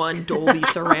 7.1 Dolby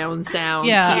surround sound,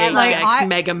 THX like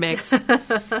mega mix.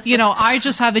 You know, I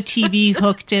just have a TV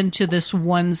hooked into this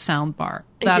one sound bar.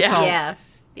 That's all. Yeah.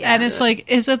 And it's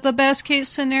like, is it the best case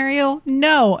scenario?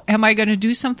 No. Am I going to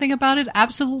do something about it?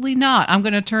 Absolutely not. I'm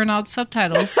going to turn on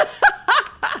subtitles.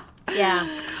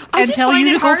 And tell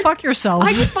you to go fuck yourself.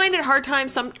 I just find it hard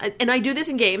times, and I do this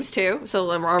in games too, so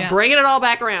we're bringing it all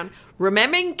back around.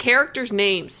 Remembering characters'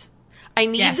 names. I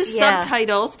need the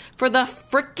subtitles for the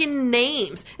freaking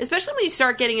names, especially when you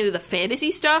start getting into the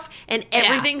fantasy stuff and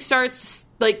everything starts,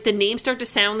 like, the names start to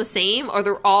sound the same, or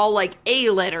they're all like A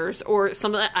letters or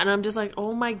something, and I'm just like,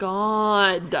 oh my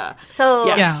God.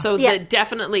 So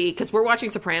definitely, because we're watching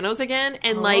Sopranos again,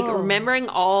 and like remembering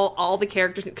all the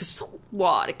characters, because there's a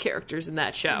lot of characters in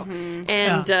that show.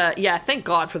 And thank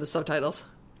God for the subtitles.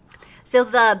 So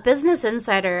the Business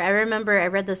Insider, I remember I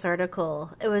read this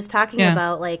article. It was talking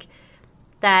about like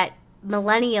that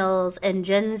millennials and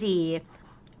Gen Z,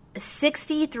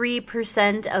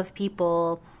 63% of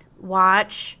people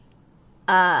watch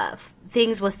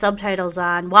things with subtitles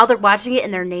on while they're watching it in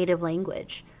their native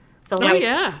language. So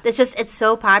it's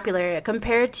so popular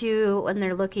compared to when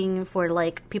they're looking for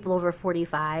like people over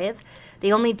 45.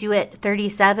 They only do it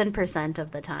 37% of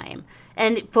the time.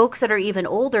 And folks that are even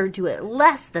older do it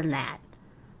less than that.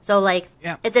 So, like,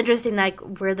 it's interesting, like,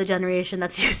 we're the generation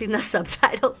that's using the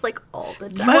subtitles, like, all the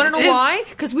time. You want to know why?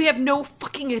 Because we have no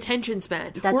fucking attention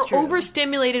span. We're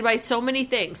overstimulated by so many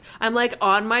things. I'm, like,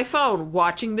 on my phone,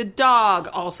 watching the dog,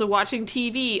 also watching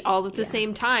TV, all at the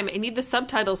same time. I need the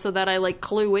subtitles so that I, like,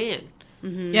 clue in.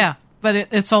 Mm-hmm. Yeah, but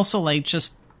it's also, like,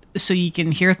 just so you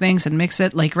can hear things and mix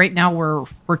it. Like, right now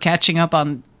we're catching up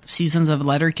on seasons of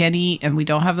Letterkenny, and we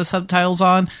don't have the subtitles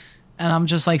on. And I'm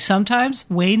just like, sometimes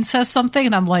Wayne says something,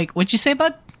 and I'm like, what'd you say,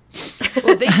 bud?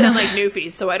 Well, they sound like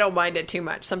newfies, so I don't mind it too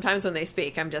much. Sometimes when they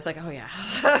speak, I'm just like, oh yeah.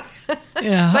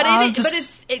 Yeah,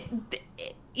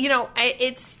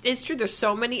 it's true. There's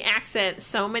so many accents,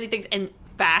 so many things, and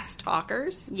fast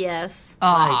talkers. Yes.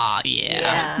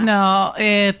 Yeah. No,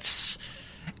 it's...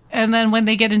 And then when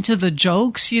they get into the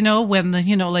jokes, when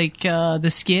the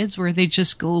skids where they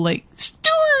just go like,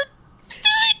 Stuart.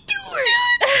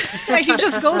 Like he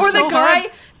just goes or so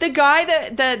hard. The guy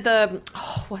that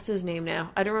what's his name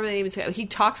now? I don't remember the name of his guy. He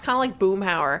talks kind of like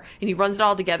Boomhauer, and he runs it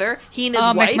all together. He and his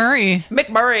wife,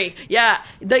 McMurray, yeah,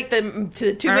 like the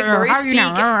two McMurray speak.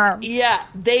 Yeah,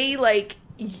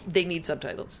 they need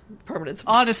subtitles, permanent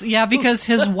subtitles. Honestly, yeah, because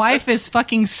his wife is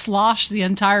fucking slosh the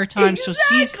entire time, exactly.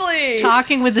 So she's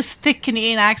talking with this thick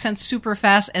Canadian accent, super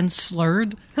fast and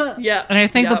slurred. Yeah, and I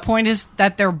think the point is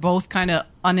that they're both kind of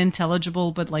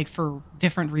unintelligible, but like for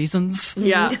different reasons.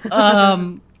 Yeah.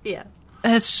 Yeah.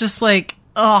 It's just like,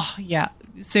 oh, yeah.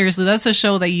 Seriously, that's a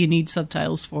show that you need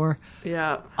subtitles for.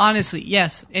 Yeah. Honestly,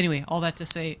 yes. Anyway, all that to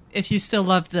say, if you still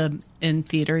love the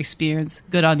in-theater experience,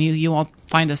 good on you. You won't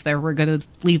find us there. We're going to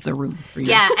leave the room for you.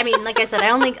 Yeah, I mean, like I said,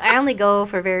 I only go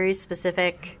for very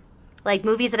specific, like,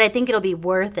 movies that I think it'll be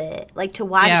worth it, like, to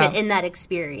watch it in that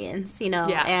experience,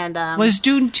 Yeah. And was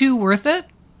Dune 2 worth it?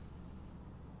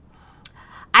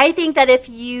 I think that if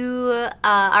you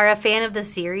are a fan of the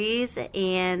series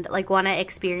and like want to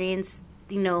experience,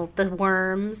 the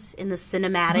worms in the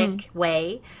cinematic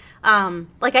way,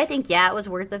 like I think it was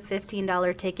worth a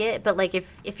 $15 ticket. But like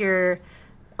if you're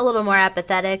a little more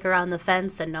apathetic or on the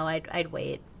fence, then no, I'd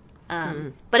wait.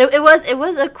 But it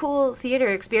was a cool theater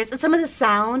experience, and some of the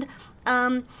sound,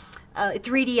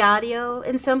 3D audio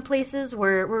in some places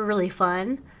were really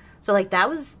fun. So that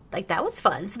was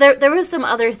fun. So there was some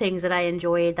other things that I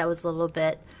enjoyed that was a little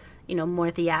bit,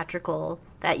 more theatrical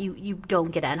that you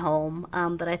don't get at home,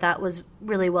 that I thought was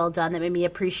really well done, that made me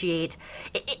appreciate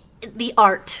the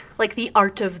art, like the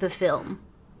art of the film.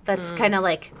 That's kind of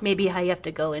like maybe how you have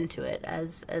to go into it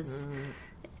as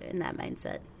in that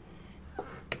mindset.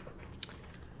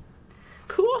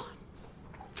 Cool.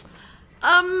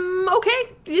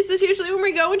 Okay. This is usually when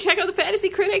we go and check out the Fantasy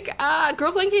Critic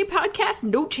Girls on Game podcast.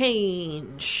 No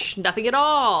change. Nothing at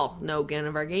all. No none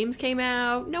of our games came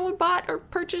out. No one bought or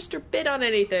purchased or bid on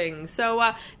anything.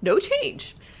 So, no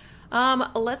change.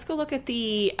 Let's go look at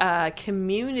the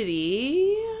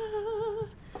community.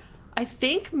 I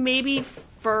think maybe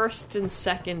first and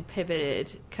second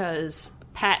pivoted because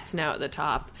Pat's now at the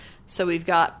top. So we've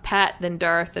got Pat, then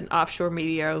Darth, then Offshore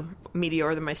Meteor,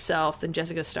 then myself, then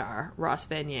Jessica Starr, Ross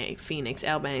Vanier, Phoenix,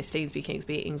 Albany, Stainsby,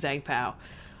 Kingsby, and Zhang Pao.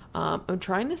 I'm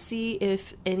trying to see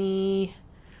if any...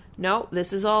 No,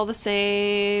 this is all the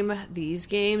same. These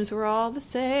games were all the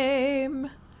same.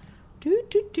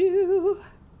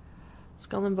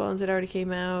 Skull and Bones had already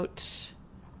came out.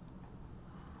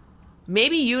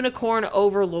 Maybe Unicorn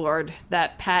Overlord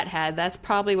that Pat had. That's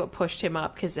probably what pushed him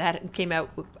up because that came out.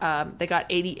 They got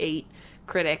 88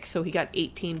 critics, so he got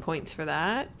 18 points for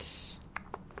that.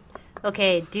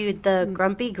 Okay, dude, the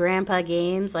Grumpy Grandpa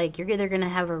games, like you're either gonna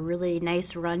have a really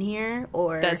nice run here,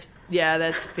 or that's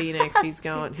Phoenix. He's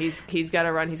going. He's got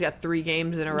a run. He's got 3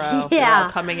 games in a row. Yeah, they're all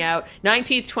coming out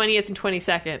 19th, 20th, and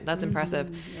 22nd. That's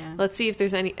impressive. Yeah. Let's see if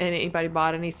there's anybody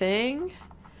bought anything.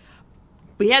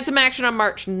 We had some action on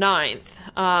March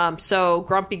 9th. So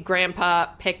Grumpy Grandpa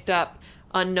picked up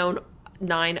Unknown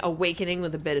 9 Awakening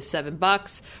with a bid of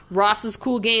 $7. Ross's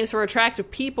Cool Games for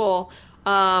Attractive People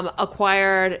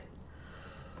acquired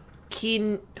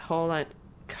Konitsu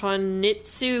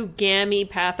Gami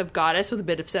Path of Goddess with a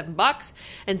bid of $7.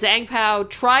 And Zhang Pao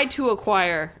tried to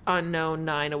acquire Unknown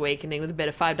 9 Awakening with a bid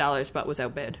of $5, but was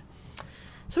outbid.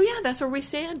 So yeah, that's where we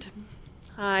stand.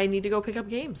 I need to go pick up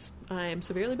games. I am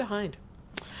severely behind.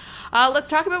 Let's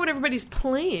talk about what everybody's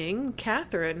playing.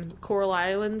 Catherine, Coral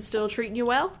Island still treating you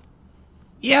well?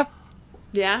 Yep.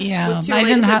 Yeah? Yeah. What's your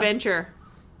latest adventure?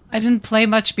 I didn't play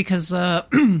much because I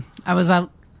was out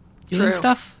doing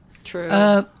stuff. True.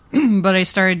 But I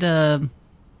started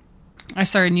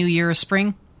New Year of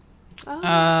Spring.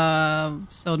 Oh.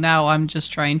 So now I'm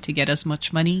just trying to get as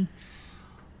much money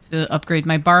to upgrade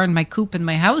my barn, my coop, and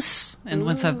my house. And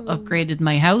once I've upgraded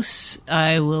my house,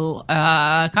 I will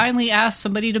kindly ask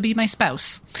somebody to be my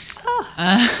spouse.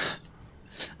 Oh.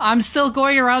 I'm still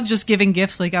going around just giving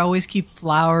gifts. Like, I always keep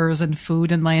flowers and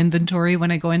food in my inventory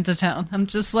when I go into town. I'm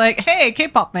just like, hey,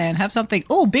 K-pop man, have something.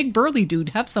 Oh, big burly dude,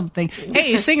 have something.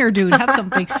 Hey, singer dude, have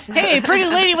something. Hey, pretty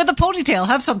lady with a ponytail,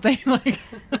 have something. Like,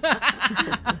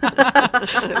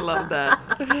 I love that.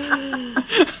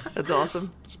 That's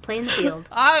awesome. Just playing the field.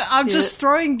 I'm just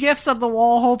throwing gifts at the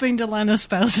wall, hoping to land a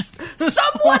spouse.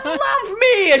 Someone love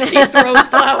me as she throws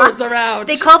flowers around.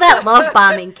 They call that love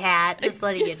bombing, Cat. Just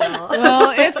letting you know.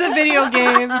 Well, it's a video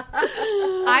game.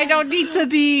 I don't need to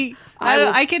be.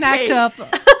 I can act up.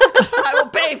 I will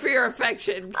pay for your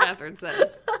affection, Catherine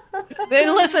says. Hey,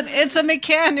 listen, it's a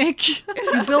mechanic.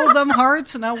 You build them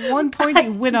hearts, and at one point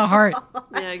you win a heart.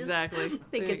 Yeah, exactly. I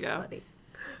think There you it's go. funny.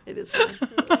 It is funny.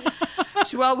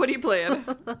 Joelle, what are you playing?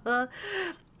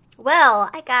 Well,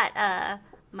 I got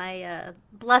my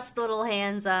blessed little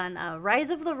hands on Rise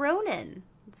of the Ronin.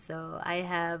 So I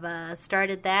have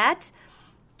started that,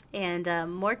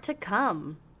 and more to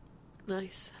come.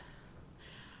 Nice.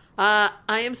 I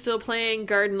am still playing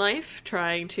Garden Life,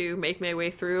 trying to make my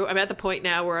way through. I'm at the point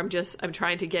now where I'm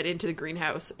trying to get into the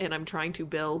greenhouse, and I'm trying to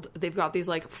build. They've got these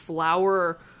like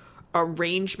flower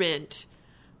arrangement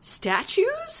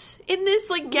statues in this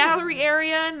like gallery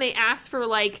area, and they ask for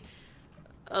like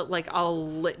a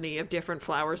litany of different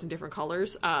flowers in different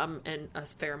colors, and a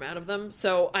fair amount of them.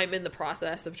 So I'm in the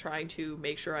process of trying to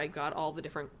make sure I got all the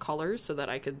different colors so that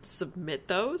I could submit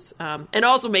those, and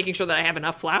also making sure that I have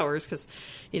enough flowers, because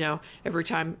every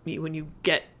time when you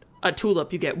get a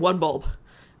tulip, you get one bulb,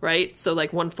 right? So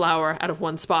like one flower out of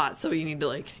one spot, so you need to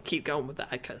like keep going with that,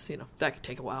 because that could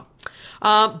take a while.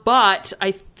 But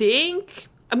I think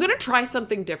I'm gonna try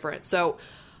something different. So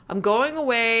I'm going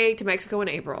away to Mexico in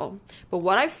April, but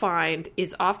what I find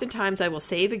is oftentimes I will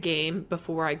save a game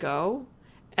before I go,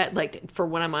 for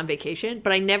when I'm on vacation,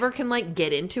 but I never can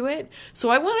get into it. So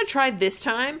I want to try this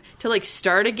time to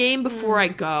start a game before I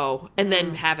go and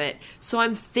then have it. So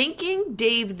I'm thinking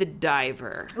Dave the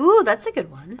Diver. Ooh, that's a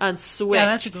good one. On Switch. Yeah,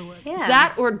 that's a good one. Yeah.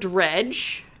 That or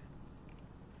Dredge.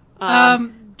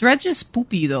 Dredge is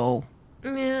spoopy, though.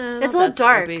 Yeah, It's a little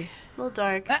dark. Spoopy. A little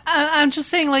dark. I'm just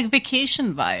saying,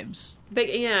 vacation vibes.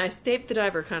 Yeah, Dave the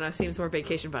Diver kind of seems more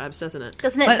vacation vibes, doesn't it?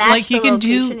 Doesn't it But, match you the can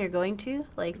location you're going to?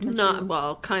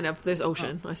 Kind of. There's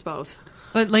ocean, I suppose.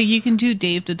 But, you can do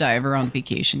Dave the Diver on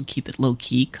vacation, keep it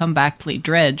low-key, come back, play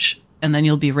Dredge, and then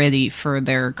you'll be ready for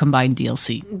their combined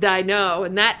DLC. I know,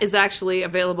 and that is actually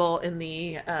available in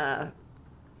the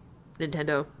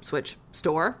Nintendo Switch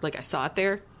store. I saw it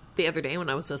there the other day when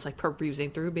I was just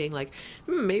perusing through, being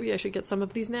maybe I should get some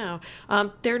of these now.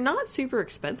 They're not super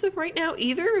expensive right now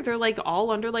either. They're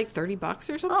all under $30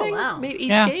 or something. Oh, wow. Maybe each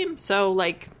game. So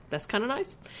that's kind of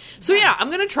nice. So yeah, I'm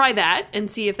gonna try that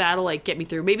and see if that'll get me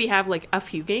through. Maybe have a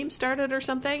few games started or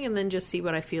something, and then just see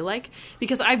what I feel like,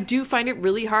 because I do find it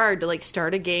really hard to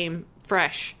start a game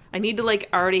fresh. I need to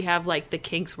already have the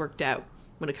kinks worked out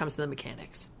when it comes to the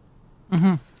mechanics.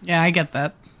 Mm-hmm. Yeah, I get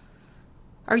that.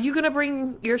 Are you going to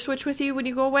bring your Switch with you when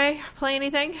you go away? Play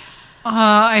anything?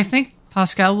 I think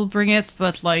Pascal will bring it,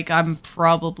 but I'm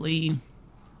probably...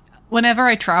 Whenever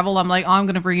I travel, I'm I'm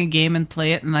going to bring a game and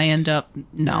play it, and I end up...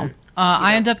 No.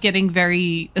 I end up getting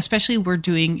especially we're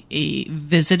doing a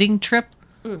visiting trip,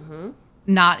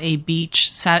 not a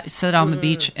beach, sit on the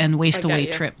beach and waste away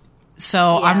trip.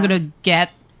 So I'm going to get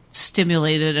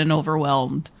stimulated and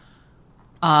overwhelmed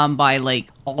by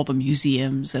all the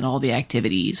museums and all the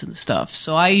activities and stuff.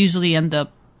 So I usually end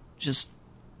up just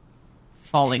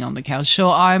falling on the couch. So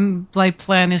my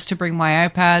plan is to bring my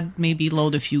iPad, maybe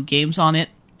load a few games on it,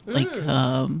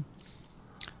 Rainbow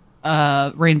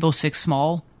Six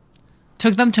Small.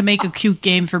 Took them to make a cute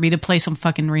game for me to play some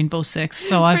fucking Rainbow Six.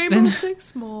 So Rainbow Six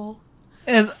Small.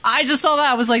 And I just saw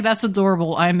that. I was like, that's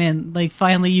adorable. I'm in.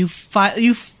 Finally, you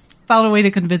found a way to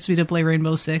convince me to play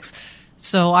Rainbow Six.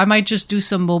 So I might just do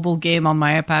some mobile game on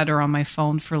my iPad or on my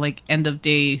phone for end of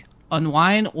day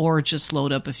unwind, or just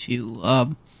load up a few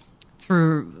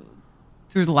through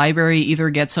the library. Either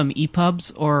get some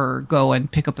EPUBs or go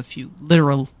and pick up a few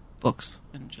literal books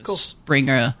and just bring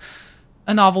a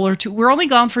novel or two. We're only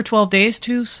gone for 12 days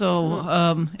too,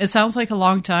 so it sounds like a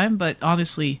long time, but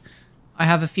honestly, I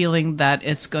have a feeling that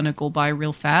it's gonna go by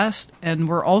real fast. And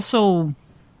we're also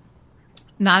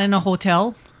not in a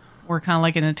hotel. We're kind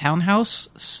of in a townhouse,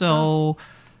 so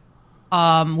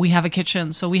we have a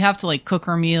kitchen, so we have to cook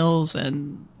our meals,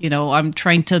 and I'm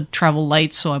trying to travel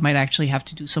light, so I might actually have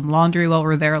to do some laundry while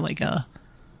we're there, a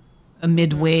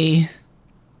midway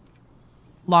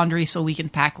laundry, so we can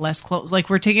pack less clothes.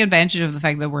 We're taking advantage of the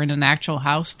fact that we're in an actual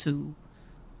house to,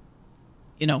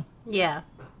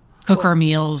 cook our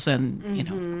meals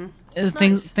and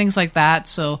things like that.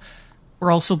 So we'll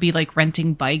also be like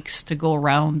renting bikes to go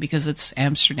around because it's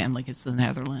Amsterdam, like it's the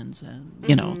Netherlands, and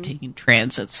you know, taking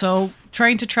transit. So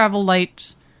trying to travel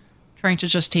light, trying to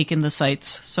just take in the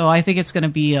sights. So I think it's going to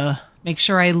be make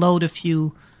sure I load a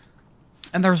few.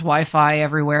 And there's Wi-Fi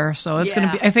everywhere, so it's going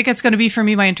to be. I think it's going to be for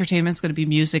me. My entertainment's going to be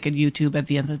music and YouTube at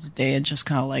the end of the day, and just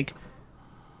kind of like.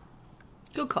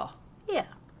 Good call. Yeah.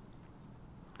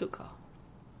 Good call.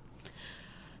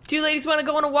 Do you ladies want to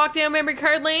go on a walk down memory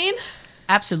card lane?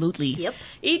 Absolutely. Yep.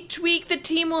 Each week, the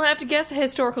team will have to guess a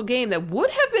historical game that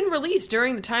would have been released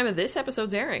during the time of this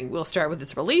episode's airing. We'll start with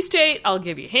its release date. I'll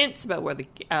give you hints about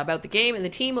about the game, and the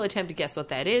team will attempt to guess what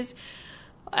that is.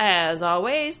 As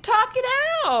always, talk it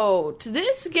out.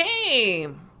 This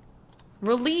game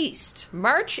released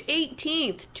March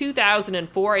 18th,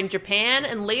 2004 in Japan,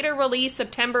 and later released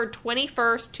September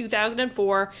 21st,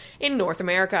 2004 in North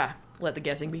America. Let the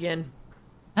guessing begin.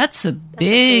 That's a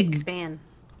big span.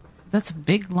 That's a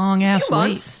big, long-ass Few wait.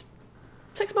 months.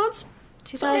 6 months?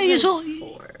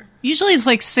 2004. Usually it's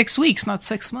like 6 weeks, not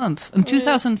 6 months. In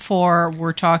 2004,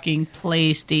 we're talking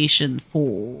PlayStation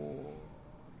 4.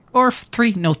 Or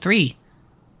 3. No, 3.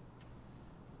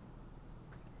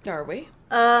 Are we?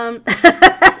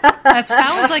 That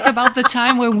sounds like about the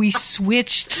time when we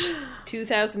switched.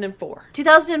 2004.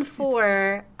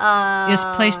 2004. Is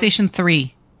PlayStation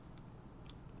 3.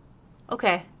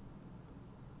 Okay.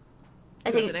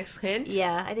 I think the next hint?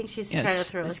 Yeah, I think she's trying to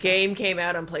throw This us. game came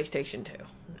out on PlayStation 2.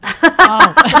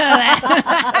 Oh.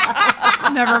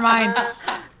 Never mind.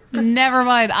 Never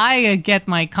mind. I get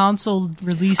my console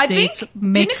release dates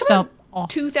mixed up.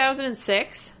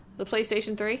 2006, the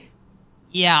PlayStation 3?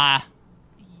 Yeah.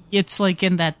 It's like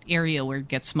in that area where it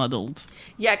gets muddled.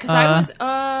 Yeah, because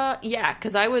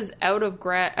I was out of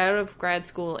grad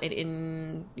school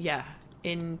in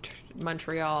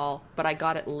Montreal, but I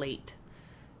got it late.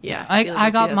 Yeah,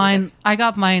 I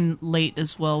got mine late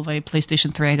as well by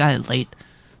PlayStation 3. I got it late.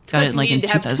 Got it like in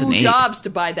 2008. Have 2 jobs to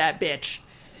buy that bitch.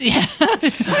 Yeah.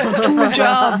 2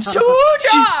 jobs. 2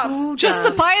 jobs. Just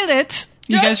the pilot.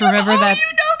 You guys remember that? You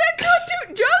know that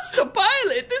cartoon? Just the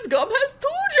pilot. This gum has 2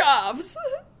 jobs.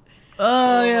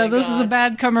 Oh yeah, this is a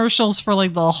bad commercials for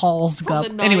like the Halls From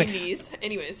gum. the 90s.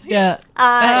 Anyways. Yeah.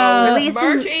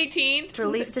 March 18th,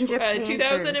 released in Japan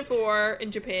 2004 in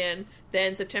Japan.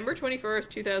 Then September 21st,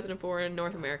 2004 in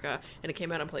North America, and it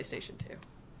came out on PlayStation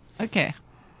 2. Okay.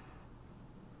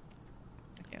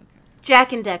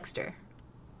 Jack and Dexter.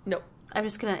 Nope.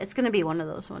 It's gonna be one of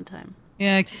those one time.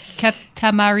 Yeah,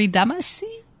 Katamari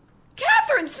Damacy?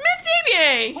 Catherine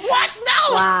Smith-Damier! What?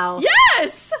 No! Wow.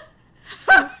 Yes!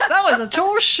 That was a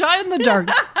total shot in the dark.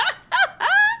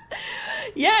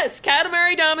 Yes,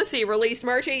 Katamari Damacy, released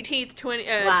March 18th,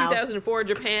 2004 in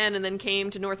Japan, and then came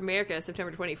to North America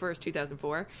September 21st,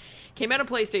 2004. Came out on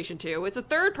PlayStation 2. It's a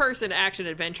third-person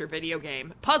action-adventure video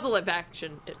game.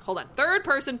 Third-person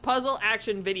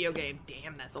puzzle-action video game.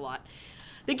 Damn, that's a lot.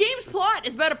 The game's plot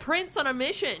is about a prince on a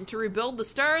mission to rebuild the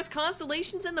stars,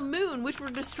 constellations, and the moon, which were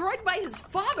destroyed by his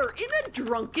father in a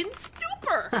drunken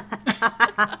stupor.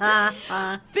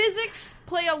 Physics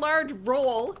play a large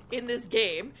role in this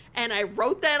game, and I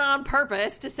wrote that on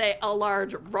purpose to say a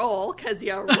large role, because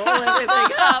you roll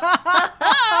everything up.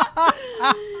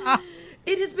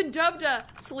 It has been dubbed a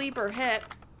sleeper hit.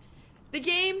 The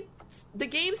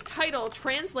game's title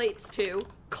translates to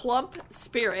Clump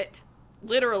Spirit.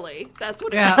 Literally, that's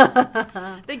what it is.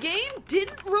 The game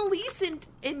didn't release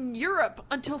in Europe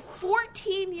until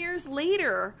 14 years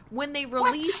later when they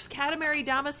released Katamari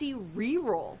Damacy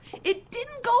Reroll. It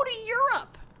didn't go to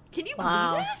Europe. Can you believe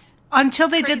that? Until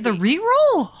they did the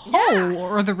reroll? Yeah.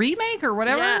 Or the remake or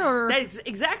whatever? Yeah, or...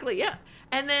 exactly, yeah.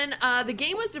 And then the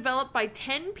game was developed by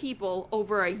 10 people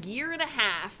over a year and a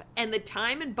half, and the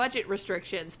time and budget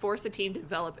restrictions forced the team to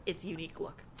develop its unique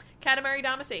look. Katamari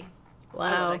Damacy. Wow.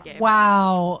 I love that game.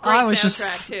 Wow. Great I was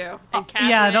soundtrack, too. And Catherine,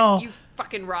 yeah, no. You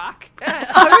fucking rock.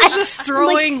 I was just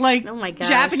throwing oh my gosh.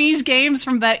 Japanese games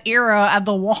from that era at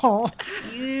the wall.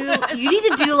 You need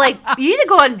to do you need to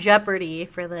go on Jeopardy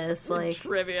for this. Like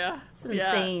Trivia. it's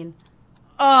insane.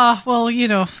 Well,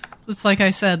 it's like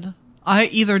I said, I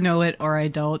either know it or I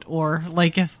don't, or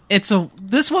like if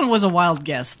this one was a wild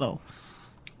guess though.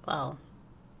 Wow.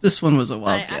 This one was a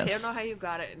wild I guess. don't know how you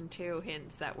got it in 2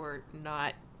 hints that were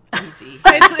not easy.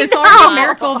 It's already a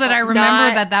miracle that I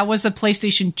remember that was a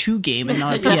PlayStation 2 game and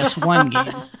not a PS1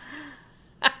 game.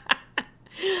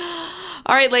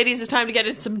 All right, ladies, it's time to get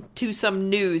into some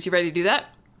news. You ready to do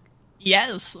that?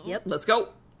 Yes. Yep. Let's go.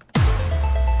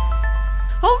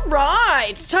 All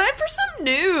right, time for some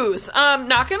news.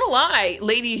 Not gonna lie,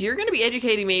 ladies, you're gonna be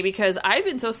educating me because I've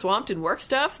been so swamped in work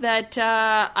stuff that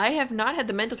I have not had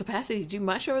the mental capacity to do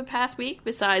much over the past week,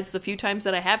 besides the few times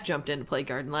that I have jumped in to play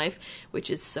Garden Life,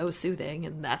 which is so soothing,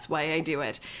 and that's why I do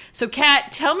it. So,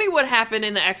 Kat, tell me what happened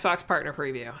in the Xbox partner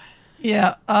preview.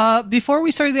 Yeah, before we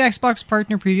start the Xbox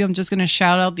partner preview, I'm just going to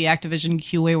shout out the Activision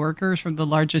QA workers from the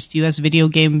largest U.S. video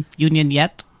game union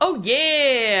yet. Oh,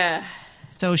 yeah!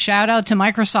 So shout out to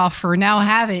Microsoft for now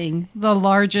having the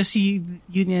largest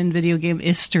union video game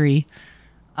history.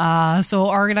 So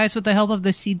organized with the help of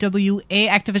the CWA,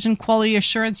 Activision Quality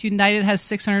Assurance United has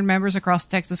 600 members across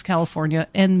Texas, California,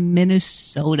 and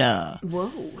Minnesota. Whoa.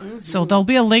 Mm-hmm. So there'll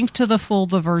be a link to the full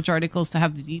The Verge articles to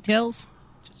have the details.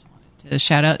 Just wanted to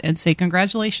shout out and say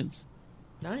congratulations.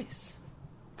 Nice.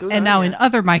 Good And on now ya. in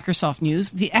other Microsoft news,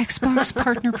 the Xbox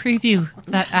partner preview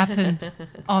that happened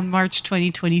on March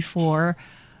 2024.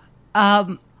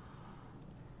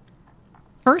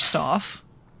 First off,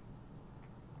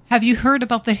 have you heard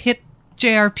about the hit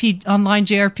online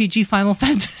JRPG Final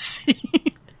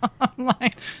Fantasy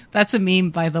Online? That's a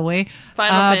meme, by the way.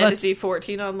 Final Fantasy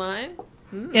 14 Online?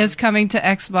 It's coming to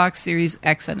Xbox Series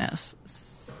X and S.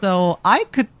 So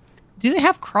do they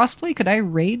have crossplay? Could I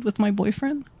raid with my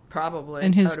boyfriend? Probably.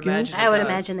 And his I would guild? imagine I it would does.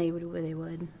 imagine they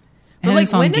would. But And like,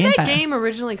 it's on when did Game that Pass. game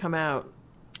originally come out?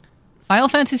 Final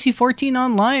Fantasy 14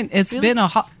 Online. It's Really? been a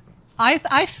hot...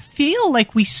 I feel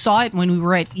like we saw it when we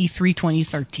were at E3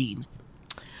 2013.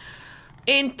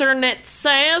 Internet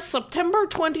says September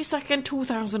 22nd,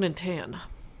 2010.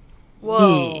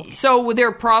 Whoa. So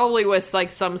there probably was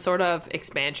like some sort of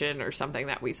expansion or something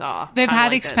that we saw. They've Kinda had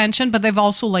like expansion, but they've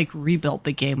also like rebuilt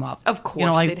the game up. Of course, You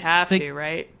know, like, they'd have the, to,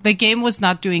 right? The game was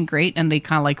not doing great, and they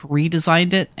kind of like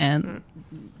redesigned it, and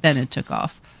then it took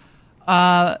off.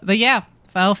 But yeah,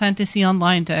 Final Fantasy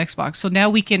Online to Xbox. So now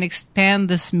we can expand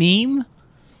this meme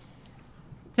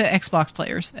to Xbox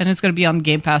players, and it's going to be on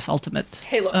Game Pass Ultimate.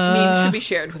 Hey, look, memes should be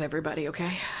shared with everybody,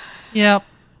 okay? Yep.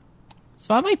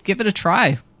 So I might give it a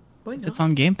try. Why not? It's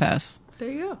on Game Pass. There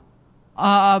you go.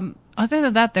 Other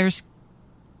than that, there's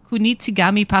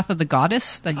Kunitsigami Path of the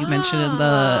Goddess that you mentioned in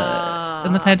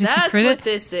the Fantasy That's Critic. what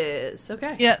this is.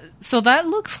 Okay. Yeah, so that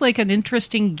looks like an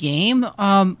interesting game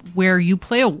where you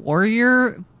play a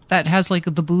warrior that has like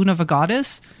the boon of a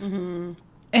goddess. Mm-hmm.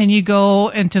 And you go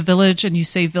into village and you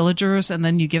save villagers, and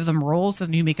then you give them roles,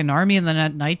 and you make an army, and then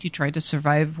at night you try to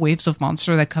survive waves of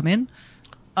monster that come in.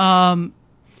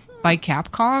 By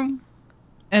Capcom.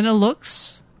 And it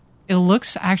looks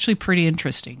actually pretty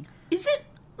interesting. Is it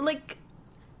like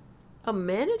a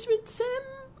management sim?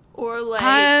 Or like...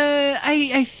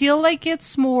 I feel like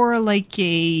it's more like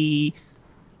a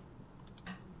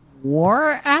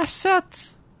war asset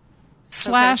 /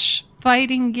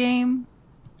 fighting game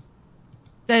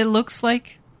that it looks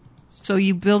like. So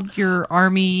you build your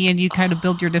army and you kind of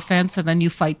build your defense, and then you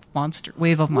fight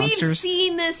wave of monsters. We've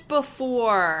seen this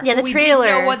before. Yeah, the we trailer.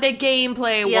 didn't know what the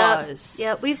gameplay was.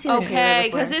 Yep, we've seen the trailer Okay,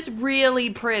 before. because it's really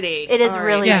pretty. It is All right,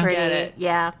 really I pretty. get it.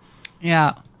 Yeah.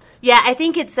 Yeah. Yeah, I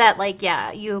think it's that, like,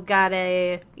 yeah, you've got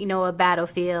a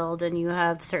battlefield, and you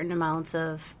have certain amounts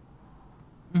of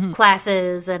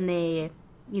classes, and they,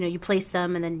 you place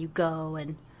them, and then you go,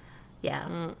 and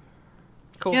yeah.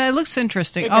 Cool. Yeah, it looks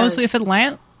interesting. It Honestly, does.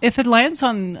 if it lands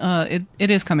on,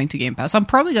 it is coming to Game Pass. I'm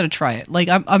probably going to try it. Like,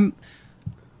 I'm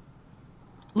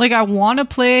like, I want to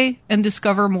play and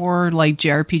discover more like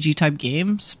JRPG type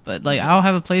games, but like, I don't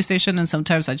have a PlayStation, and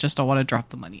sometimes I just don't want to drop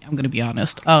the money. I'm going to be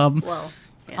honest. Well,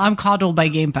 yeah. I'm coddled by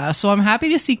Game Pass, so I'm happy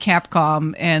to see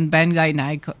Capcom and Bandai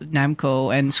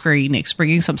Namco and Square Enix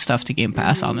bringing some stuff to Game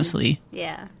Pass. Honestly,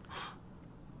 Yeah.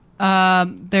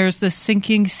 there's the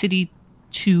Sinking City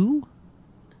 2,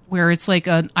 where it's like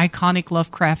an iconic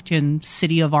Lovecraftian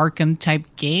City of Arkham type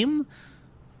game.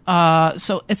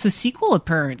 So it's a sequel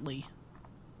apparently,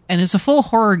 and it's a full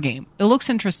horror game. It looks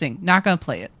interesting. Not gonna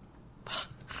play it.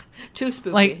 Too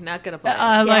spooky. Like, Not gonna play it.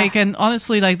 Like, and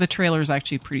honestly, like the trailer is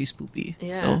actually pretty spoopy.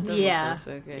 Yeah. So. It does look Yeah. kinda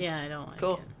spooky. Yeah, I don't like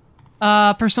Cool.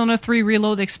 it. Persona 3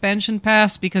 Reload expansion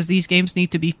pass, because these games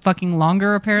need to be fucking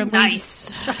longer apparently.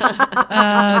 Nice.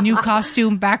 New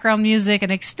costume, background music,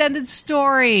 and extended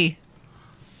story.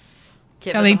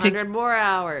 Give Coming us to- 100 more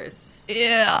hours.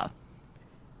 Yeah.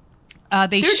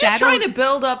 They're Just trying to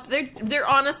build up. They're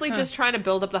honestly just trying to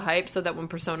build up the hype so that when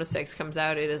Persona 6 comes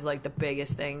out, it is like the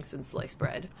biggest thing since sliced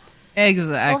bread.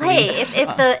 Exactly. Well,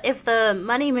 hey, if the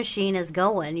money machine is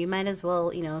going, you might as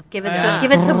well, give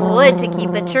it some wood to keep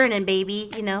it churning, baby.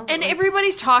 And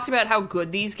everybody's talked about how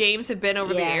good these games have been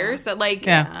over the Yeah. years. That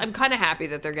Yeah. I'm kind of happy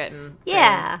that they're getting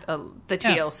Yeah. the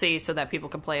TLC so that people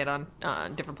can play it on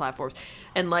different platforms.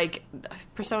 And like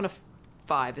Persona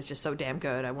 5 is just so damn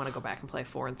good. I want to go back and play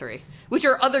 4 and 3, which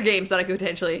are other games that I could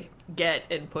potentially get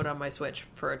and put on my Switch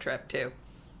for a trip too.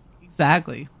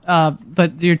 Exactly.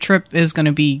 But your trip is going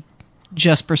to be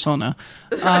just Persona.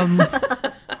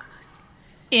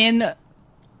 In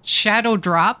Shadow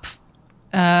Drop,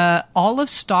 all of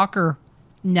Stalker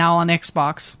now on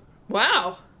Xbox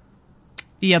Wow.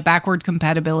 via backward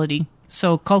compatibility.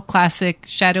 So Cult Classic,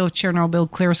 Shadow of Chernobyl,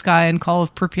 Clear Sky, and Call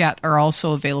of Pripyat are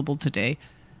also available today.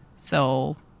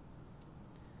 So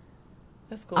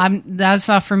That's cool. that's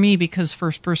not for me because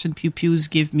first person pew pews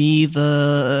give me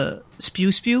the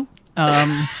spew.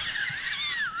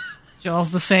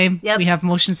 Joel's the same. Yep. We have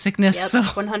motion sickness. Yep, So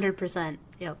 100%.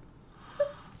 Yep.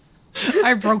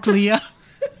 I broke Leah.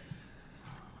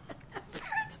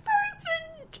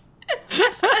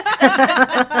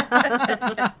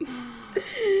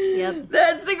 Yep.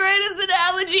 That's the greatest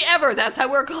analogy ever. That's how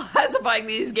we're classifying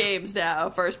these games now.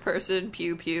 First person,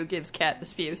 pew pew, gives cat the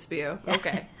spew.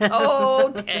 Okay.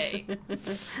 Okay.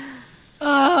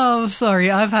 Oh, sorry.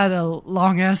 I've had a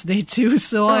long ass day too,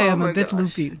 so I am my a bit gosh.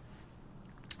 loopy.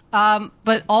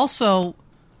 But also,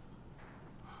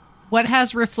 what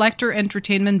has Reflector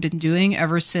Entertainment been doing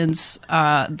ever since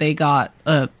they got,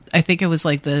 I think it was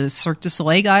like the Cirque du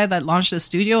Soleil guy that launched the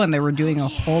studio, and they were doing a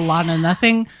whole lot of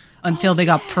nothing until they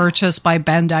got purchased by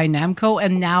Bandai Namco,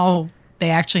 and now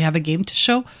they actually have a game to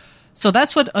show. So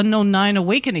that's what Unknown 9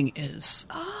 Awakening is.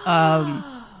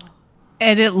 And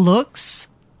it looks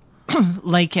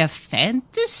like a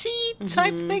fantasy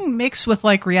type thing mixed with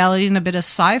like reality and a bit of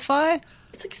sci-fi.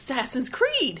 It's like Assassin's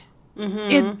Creed.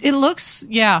 It looks,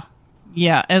 yeah,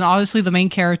 and obviously the main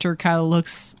character kind of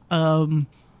looks,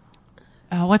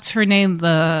 what's her name?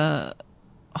 You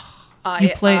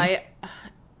play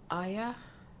Aya?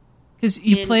 because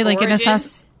you In play like an Origins?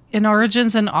 assassin in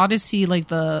Origins and Odyssey, like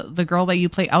the girl that you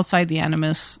play outside the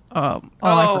Animus. I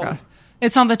forgot.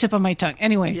 It's on the tip of my tongue.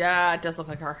 Anyway, Yeah, it does look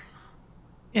like her.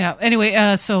 yeah.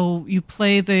 Anyway, so you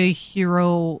play the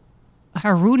hero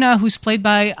Haruna, who's played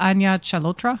by Anya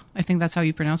Chalotra. I think that's how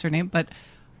you pronounce her name, but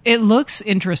it looks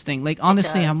interesting. Like,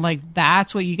 honestly, does. I'm like,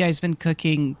 that's what you guys been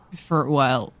cooking for a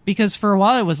while. Because for a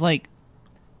while it was like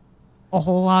a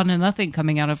whole lot of nothing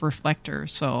coming out of Reflector.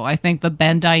 So I think the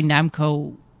Bandai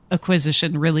Namco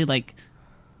acquisition really like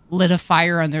lit a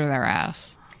fire under their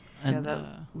ass. And, Yeah, that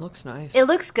looks nice. It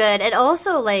looks good. And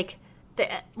also, like,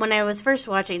 when I was first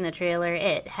watching the trailer,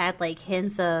 it had, like,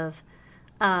 hints of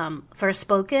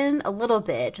Forspoken a little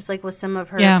bit, just, like, with some of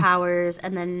her powers.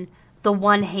 And then the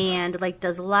one hand, like,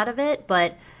 does a lot of it.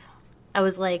 But I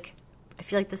was like, I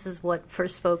feel like this is what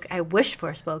I wish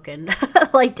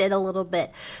Forspoken, like, did a little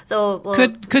bit. So, well,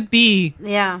 could be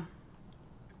yeah.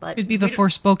 But the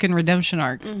Forspoken redemption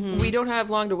arc. We don't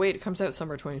have long to wait. It comes out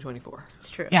summer 2024.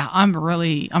 it's true. Yeah, I'm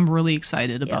really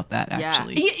excited about that,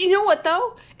 actually. Yeah. You know what,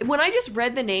 though? When I just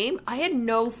read the name, I had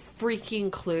no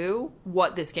freaking clue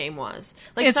what this game was.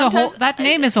 Like, It's that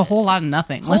name is a whole lot of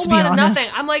nothing. Let's be honest.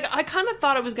 Nothing. I'm like, I kind of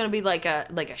thought it was going to be like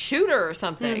a shooter or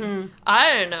something.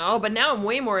 I don't know, but now I'm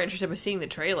way more interested in seeing the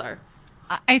trailer.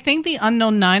 I think the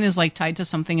Unknown 9 is like tied to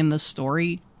something in the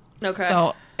story. Okay.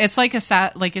 So it's like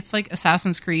it's like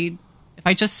Assassin's Creed. If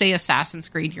I just say Assassin's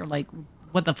Creed, you're like,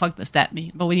 what the fuck does that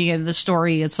mean? But when you get into the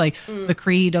story, it's like the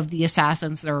creed of the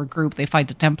assassins. They're a group. They fight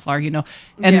the Templar, you know.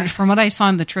 And from what I saw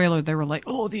in the trailer, they were like,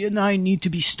 oh, the Nine need to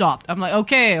be stopped. I'm like,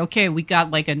 okay, we got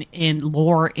like an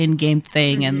lore in-game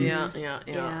thing. And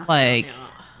Yeah. like,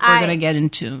 we're going to get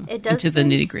into the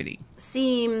nitty gritty.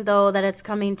 Seem, though, that it's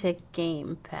coming to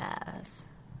Game Pass.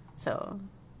 So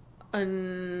I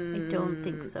don't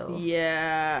think so.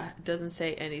 Yeah, it doesn't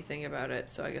say anything about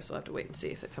it, so I guess we'll have to wait and see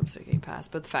if it comes to Game Pass.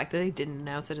 But the fact that they didn't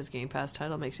announce it as Game Pass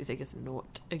title makes me think it's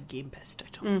not a Game Pass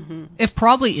title. It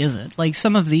probably isn't. Like,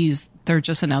 some of these, they're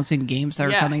just announcing games that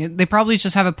are coming. They probably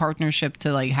just have a partnership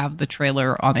to like have the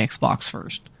trailer on Xbox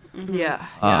first.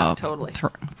 Yeah, totally.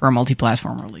 For a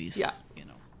multi-platform release. Yeah.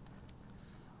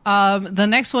 The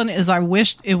next one is I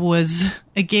wish it was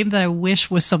a game that I wish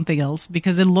was something else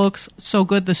because it looks so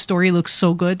good. The story looks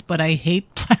so good, but I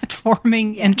hate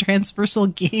platforming and transversal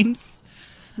games.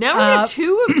 Now we have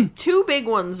two big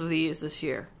ones of these this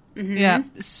year. Yeah.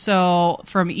 So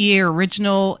from EA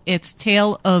Original, it's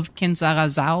Tale of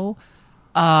Kinzarazao.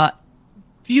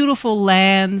 Beautiful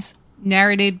lands,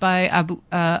 narrated by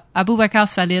Abubakar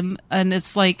Salim, and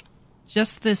it's like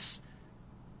just this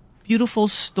beautiful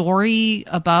story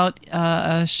about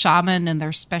a shaman and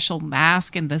their special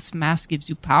mask, and this mask gives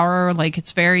you power. Like,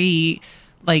 it's very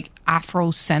like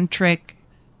Afrocentric,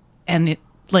 and it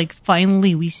like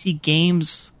finally we see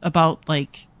games about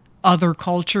like other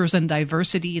cultures and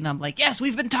diversity. And I'm like, yes,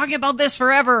 we've been talking about this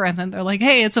forever. And then they're like,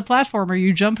 hey, it's a platformer.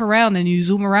 You jump around and you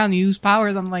zoom around, you use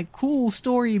powers. I'm like, cool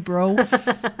story, bro.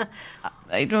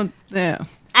 I don't, yeah.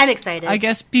 I'm excited. I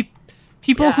guess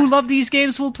people who love these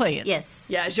games will play it. Yes.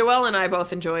 Yeah, Joelle and I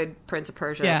both enjoyed Prince of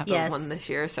Persia, the Yes. one this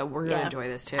year, so we're going to enjoy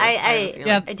this too.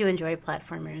 I do enjoy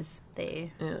platformers.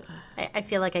 I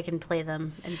feel like I can play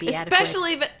them and be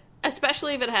adequate.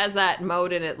 Especially if it has that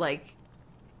mode in it, like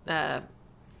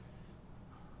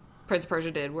Prince of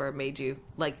Persia did, where it made you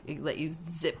it let you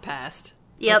zip past.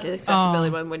 Yep. Like the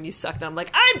accessibility one when you sucked. I'm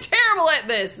like, I'm terrible at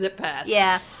this. Zip past.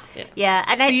 Yeah.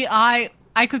 And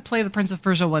I could play the Prince of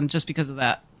Persia one just because of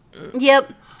that.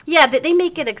 Yep. Yeah, but they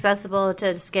make it accessible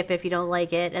to skip if you don't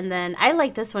like it. And then I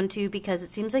like this one too because it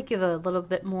seems like you have a little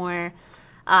bit more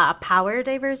power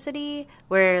diversity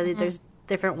where there's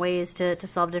different ways to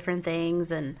solve different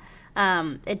things. And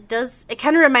it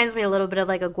kind of reminds me a little bit of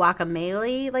like a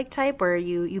Guacamelee like type where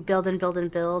you build and build and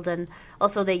build. And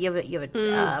also that you have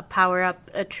a power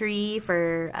up a tree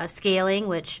for scaling,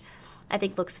 which I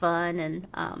think looks fun. And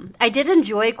I did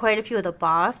enjoy quite a few of the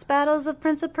boss battles of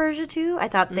Prince of Persia too. I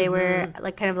thought they were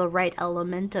like kind of the right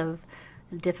element of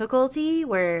difficulty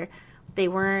where they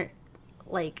weren't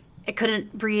like I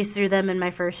couldn't breeze through them in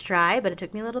my first try, but it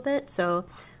took me a little bit. So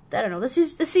I don't know. This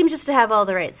seems just to have all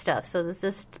the right stuff. So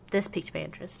this piqued my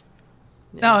interest.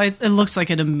 Yeah. No, it looks like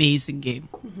an amazing game.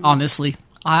 Honestly,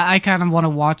 I kind of want to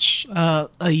watch a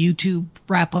YouTube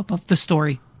wrap up of the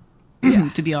story.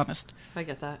 To be honest, I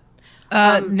get that.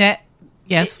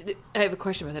 Yes. I have a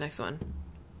question about the next one.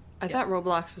 I thought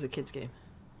Roblox was a kid's game.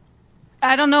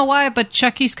 I don't know why, but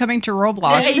Chucky's coming to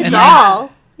Roblox. It's a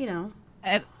doll, you know.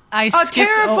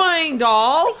 Terrifying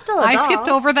doll. I skipped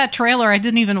over that trailer. I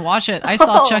didn't even watch it. I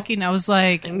saw Chucky and I was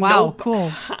like, wow,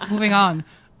 cool. Moving on.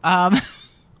 I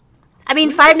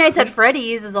mean, Five Nights at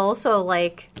Freddy's is also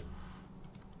like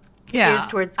geared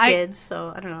towards kids,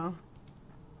 so I don't know.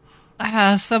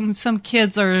 Some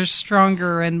kids are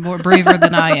stronger and more braver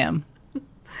than I am.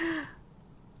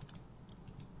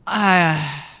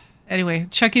 Anyway,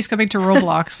 Chucky's coming to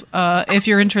Roblox. If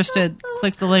you're interested,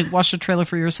 click the link. Watch the trailer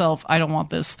for yourself. I don't want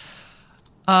this.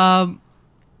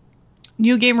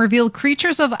 New game revealed: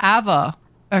 Creatures of Ava,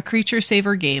 a creature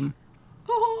saver game.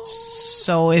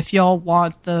 So if y'all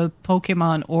want the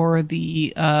Pokemon or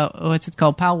the what's it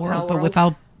called, Pal World, but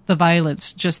without the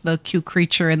violence, just the cute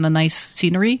creature and the nice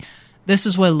scenery. This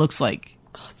is what it looks like.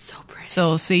 Oh, it's so pretty.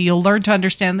 So, see, you'll learn to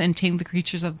understand and tame the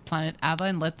creatures of planet Ava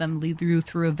and let them lead you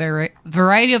through a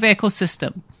variety of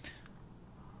ecosystem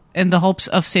in the hopes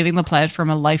of saving the planet from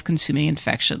a life-consuming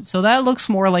infection. So that looks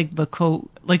more like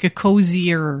like a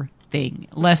cozier thing,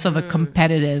 less of a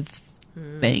competitive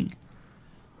thing.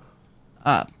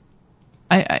 I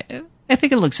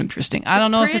think it looks interesting. I don't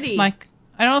know if it's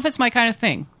my kind of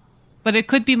thing. But it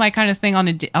could be my kind of thing on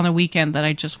a weekend that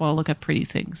I just want to look at pretty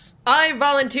things. I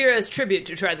volunteer as tribute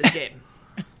to try this game.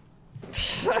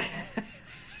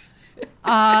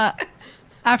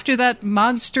 After that,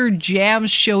 Monster Jam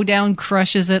Showdown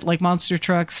crushes it like monster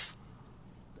trucks.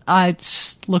 It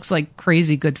just looks like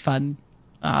crazy good fun.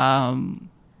 And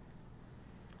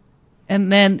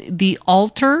then The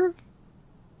Altar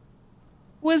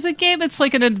was a game. It's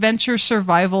like an adventure,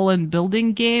 survival, and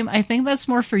building game. I think that's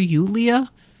more for you, Leah.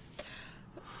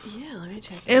 Yeah, let me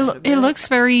check it looks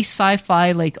very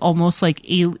sci-fi, like almost like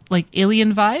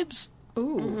alien vibes.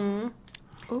 Ooh.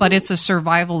 But it's a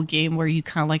survival game where you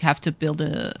kind of like have to build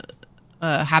a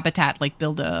habitat, like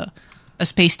build a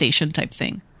space station type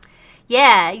thing.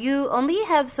 Yeah, you only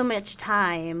have so much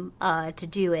time to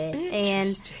do it.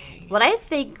 And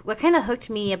what kind of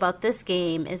hooked me about this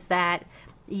game is that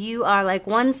you are like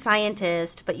one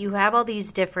scientist, but you have all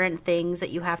these different things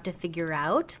that you have to figure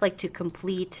out, like to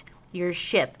complete your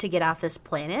ship to get off this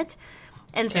planet.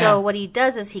 And so what he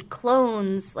does is he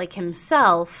clones like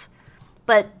himself,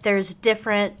 but they're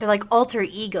like alter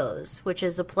egos, which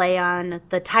is a play on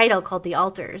the title called The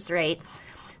Altars, right?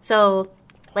 So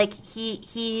like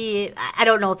he I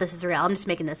don't know if this is real, I'm just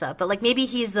making this up, but like maybe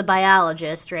he's the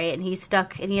biologist, right? And he's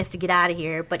stuck and he has to get out of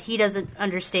here, but he doesn't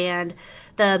understand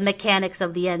the mechanics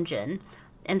of the engine.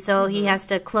 And so he has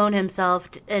to clone himself,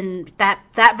 and that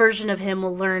version of him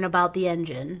will learn about the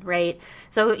engine, right?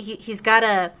 So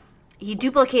he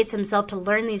duplicates himself to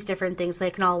learn these different things so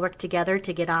they can all work together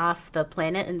to get off the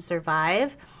planet and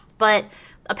survive. But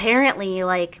apparently,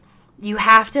 like, you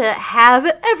have to have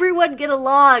everyone get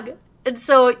along. And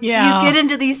so you get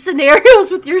into these scenarios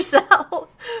with yourself.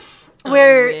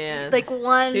 Where, like,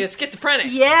 one... So you're schizophrenic.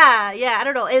 Yeah, I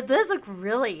don't know. It does look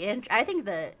really... I think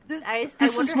that...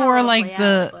 This is more like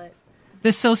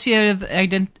dissociative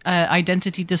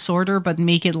identity disorder, but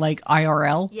make it like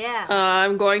IRL. Yeah.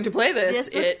 I'm going to play this.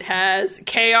 This looks- It has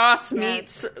chaos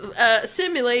meets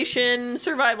simulation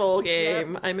survival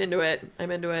game. Yep. I'm into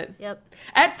it. Yep.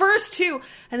 At first, too,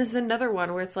 and this is another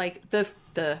one where it's like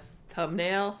the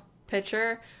thumbnail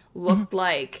picture looked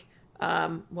like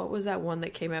what was that one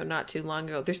that came out not too long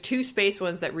ago? There's 2 space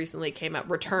ones that recently came out.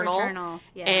 Returnal.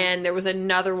 Yeah. And there was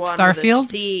another one. Starfield? With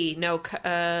a C. No.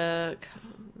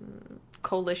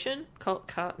 Coalition.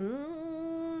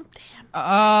 Damn.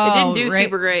 Oh, It didn't do right.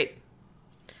 super great.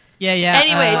 Yeah.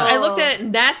 Anyways, I looked at it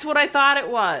and that's what I thought it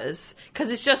was. Because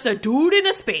it's just a dude in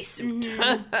a spacesuit.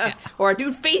 Or a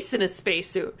dude face in a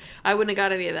spacesuit. I wouldn't have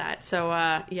got any of that. So,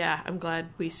 yeah, I'm glad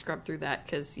we scrubbed through that.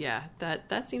 Because, yeah,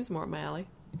 that seems more up my alley.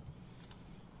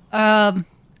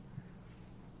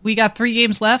 We got 3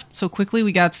 games left, so quickly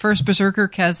we got first Berserker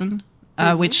Kaizen,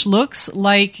 which looks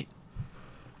like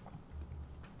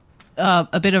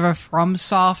a bit of a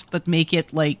FromSoft, but make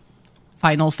it like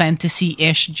Final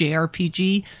Fantasy-ish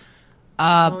JRPG.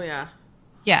 Oh, yeah.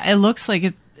 Yeah, it looks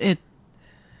like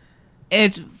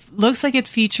it looks like it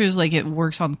features, like it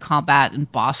works on combat and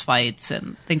boss fights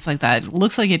and things like that. It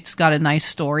looks like it's got a nice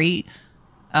story.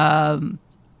 On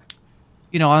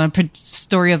a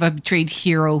story of a betrayed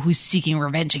hero who's seeking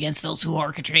revenge against those who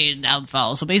are betrayed and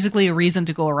downfall. So basically a reason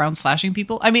to go around slashing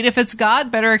people. I mean, if it's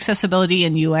got better accessibility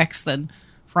and UX than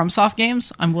FromSoft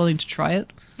games, I'm willing to try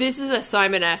it. This is a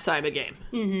Simon game.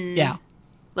 Mm-hmm. Yeah.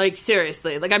 Like,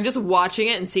 seriously. Like, I'm just watching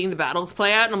it and seeing the battles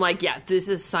play out, and I'm like, yeah, this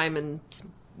is Simon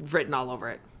written all over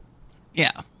it.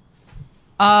 Yeah.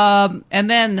 And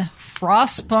then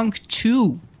Frostpunk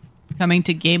 2 coming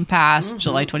to Game Pass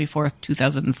July 24th,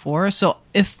 2004. So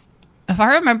if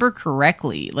I remember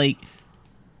correctly, like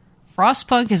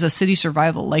Frostpunk is a city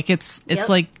survival. Like it's Yep.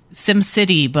 like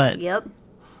SimCity, but Yep.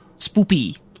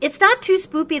 spoopy. It's not too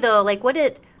spoopy though. Like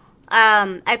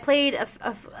I played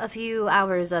a few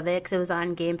hours of it because it was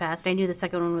on Game Pass. I knew the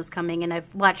second one was coming, and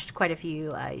I've watched quite a few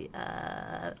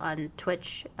on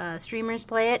Twitch streamers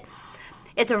play it.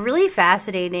 It's a really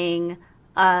fascinating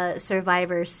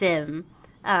survivor sim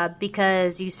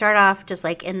because you start off just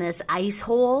like in this ice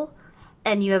hole,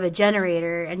 and you have a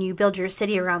generator, and you build your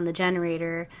city around the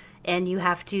generator, and you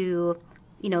have to,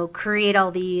 create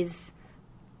all these.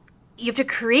 You have to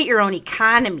create your own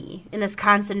economy in this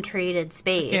concentrated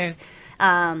space. Okay.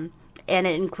 And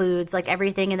it includes like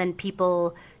everything. And then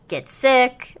people get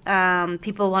sick.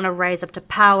 People want to rise up to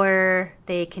power.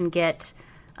 They can get,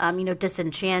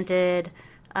 disenchanted.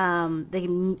 They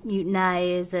can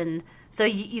mutinize. And so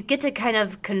you get to kind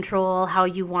of control how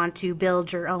you want to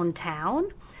build your own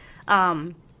town.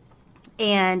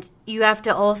 And you have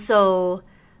to also...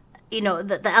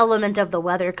 the element of the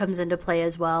weather comes into play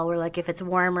as well, where like if it's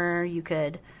warmer, you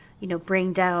could,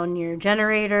 bring down your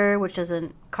generator, which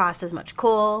doesn't cost as much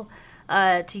coal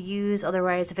to use.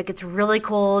 Otherwise, if it gets really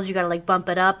cold, you got to like bump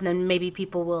it up, and then maybe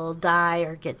people will die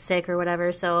or get sick or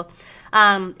whatever. So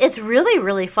it's really,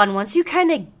 really fun. Once you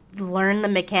kind of learn the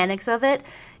mechanics of it,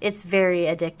 it's very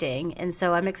addicting. And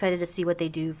so I'm excited to see what they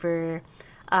do for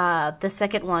the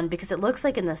second one, because it looks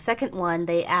like in the second one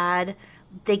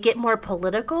they get more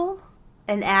political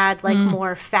and add like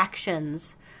more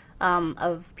factions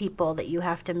of people that you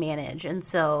have to manage, and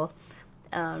so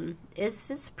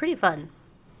it's pretty fun.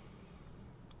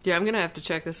 Yeah, I'm going to have to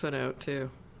check this one out, too.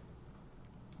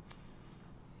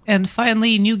 And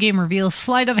finally, new game reveal,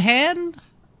 Sleight of Hand.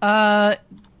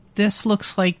 This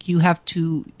looks like you have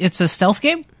to... It's a stealth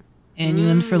game, and you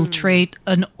infiltrate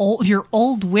your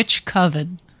old witch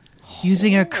coven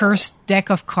using a cursed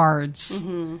deck of cards.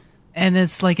 Mm-hmm. And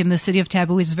it's like in the city of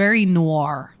Taboo. It's very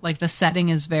noir. Like the setting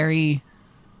is very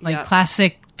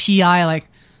classic PI.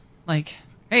 Like,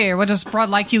 hey, what is broad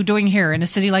like you doing here in a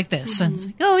city like this? And it's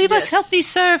like, oh, you must help me,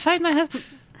 sir, find my husband.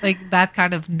 Like that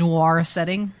kind of noir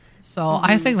setting. So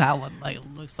I think that one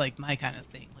looks like my kind of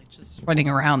thing. Like just running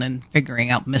around and figuring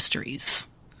out mysteries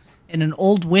in an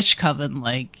old witch coven.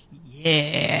 Like,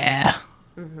 yeah,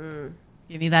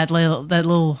 give me that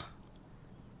little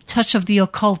touch of the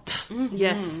occult.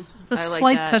 Yes. Just a I like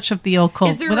slight that. touch of the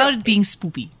occult without a- it being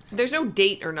spoopy. There's no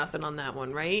date or nothing on that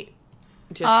one, right?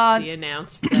 Just the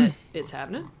announced that it's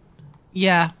happening?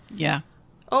 Yeah.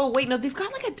 Oh, wait, no, they've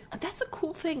got like that's a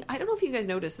cool thing. I don't know if you guys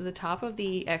noticed, at the top of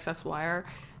the Xbox Wire,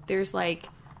 there's like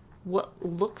what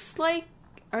looks like,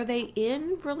 are they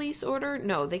in release order?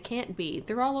 No, they can't be.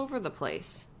 They're all over the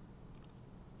place.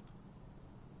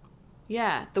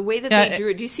 Yeah, the way that they drew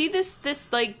it. Do you see this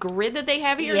like grid that they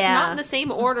have here? Yeah. It's not in the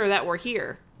same order that we're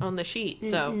here on the sheet.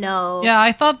 So No. Yeah,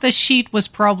 I thought the sheet was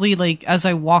probably like, as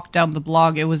I walked down the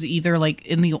blog, it was either like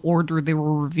in the order they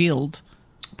were revealed.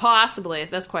 Possibly.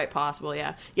 That's quite possible,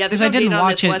 yeah. Yeah, there's 'Cause I no didn't date on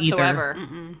watch this it either. whatsoever.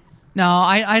 No,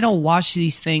 I don't watch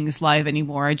these things live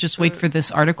anymore. I just wait for this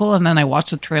article, and then I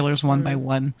watch the trailers one by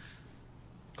one.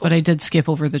 But I did skip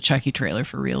over the Chucky trailer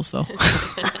for reals, though.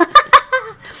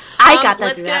 I got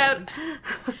that.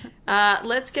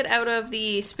 Let's get out of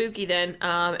the spooky then,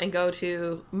 and go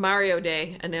to Mario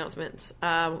Day announcements,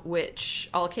 which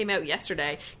all came out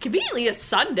yesterday. Conveniently a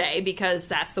Sunday, because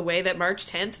that's the way that March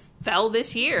 10th fell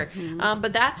this year.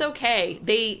 But that's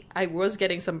okay. I was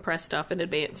getting some press stuff in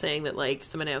advance saying that like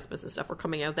some announcements and stuff were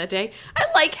coming out that day. I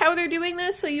like how they're doing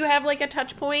this, so you have like a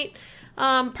touch point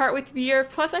part with the year.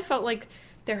 Plus, I felt like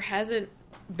there hasn't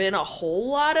been a whole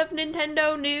lot of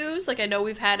Nintendo news. Like, I know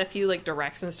we've had a few like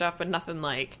directs and stuff, but nothing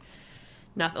like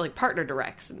partner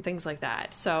directs and things like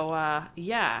that. So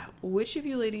yeah, which of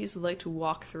you ladies would like to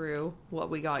walk through what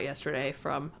we got yesterday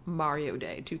from Mario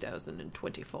Day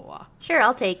 2024? Sure,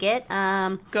 I'll take it.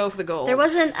 Go for the gold. There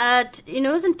wasn't it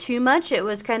wasn't too much. It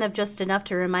was kind of just enough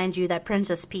to remind you that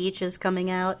Princess Peach is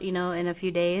coming out, in a few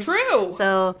days. True.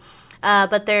 So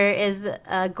but there is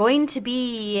going to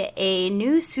be a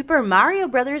new Super Mario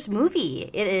Brothers movie.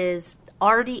 It is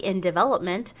already in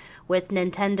development with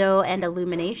Nintendo and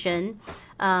Illumination.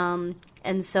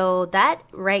 And so that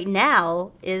right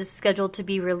now is scheduled to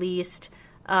be released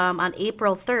on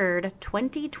April 3rd,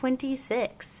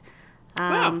 2026.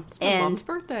 Wow, it's my mom's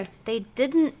birthday. They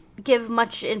didn't give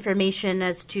much information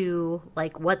as to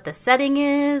like what the setting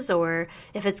is, or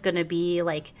if it's going to be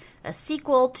like a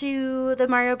sequel to the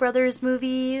Mario Brothers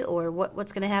movie, or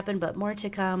what's going to happen. But more to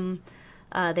come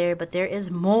there. But there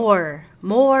is more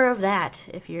of that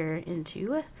if you're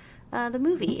into the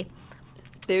movie.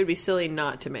 They would be silly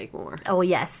not to make more. Oh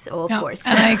yes, of course.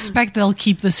 And I expect they'll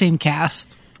keep the same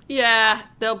cast. Yeah,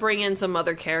 they'll bring in some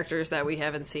other characters that we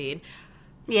haven't seen.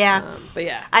 Yeah, but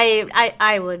yeah,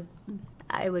 I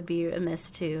would be amiss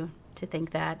to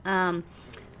think that.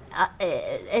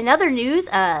 In other news,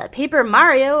 Paper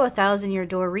Mario: A Thousand Year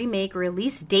Door remake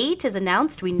release date is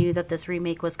announced. We knew that this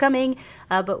remake was coming,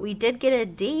 but we did get a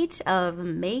date of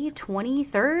May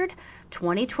 23rd,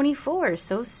 2024.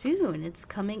 So soon, it's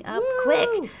coming up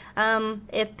quick.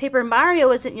 If Paper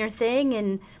Mario isn't your thing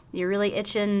and you're really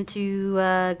itching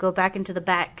to go back into the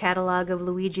back catalog of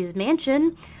Luigi's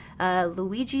Mansion,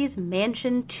 Luigi's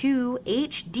Mansion 2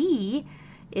 HD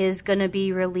is going to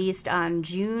be released on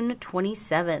June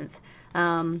 27th.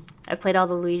 I've played all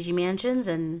the Luigi Mansions,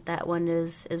 and that one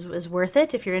is worth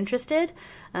it if you're interested.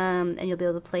 And you'll be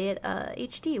able to play it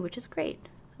HD, which is great.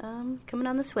 Coming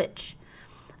on the Switch.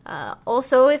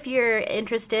 Also, if you're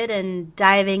interested in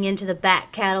diving into the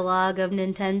back catalog of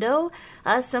Nintendo,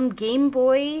 some Game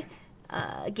Boy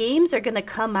games are going to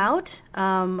come out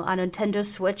on Nintendo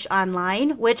Switch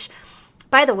Online, which,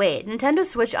 by the way, Nintendo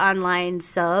Switch Online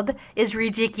sub is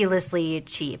ridiculously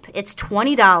cheap. It's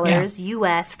 $20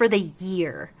 US for the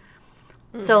year.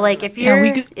 So, like, if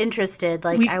you're interested,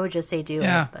 like, I would just say do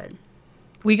it. But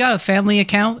we got a family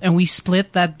account, and we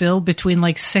split that bill between,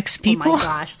 like, 6 people. Oh, my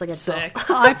gosh. It's like a Sick.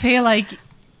 I pay, like,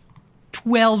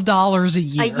 $12 a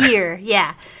year. A year,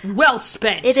 yeah. Well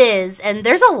spent. It is, and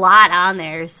there's a lot on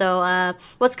there. So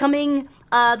what's coming,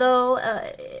 though,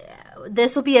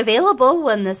 this will be available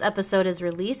when this episode is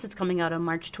released. It's coming out on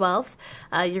March 12th.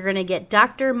 You're going to get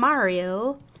Dr.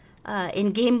 Mario.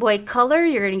 In Game Boy Color,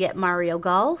 you're going to get Mario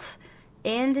Golf.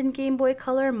 And in Game Boy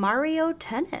Color, Mario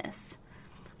Tennis.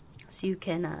 So you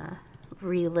can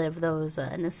relive those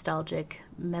nostalgic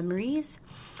memories.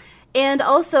 And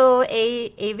also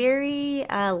a very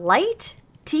light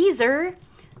teaser.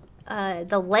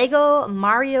 The Lego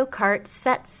Mario Kart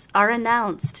sets are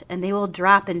announced, and they will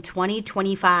drop in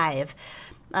 2025.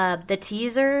 The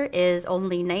teaser is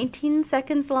only 19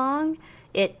 seconds long.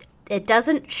 It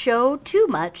doesn't show too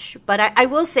much, but I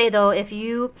will say, though, if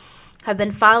you have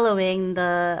been following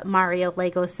the Mario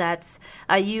Lego sets,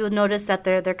 you notice that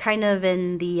they're kind of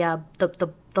in the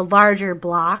larger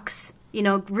blocks.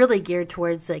 Really geared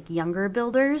towards like younger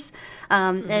builders,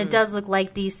 and it does look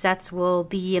like these sets will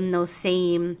be in those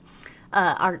same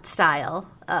art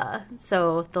style.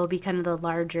 So they'll be kind of the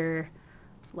larger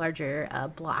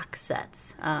block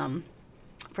sets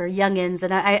for youngins,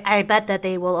 and I bet that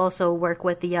they will also work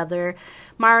with the other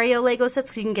Mario Lego sets,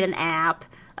 because you can get an app.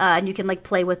 And you can like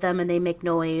play with them, and they make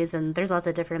noise, and there's lots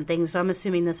of different things. So I'm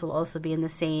assuming this will also be in the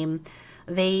same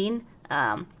vein.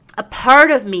 A part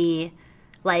of me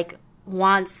like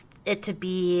wants it to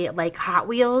be like Hot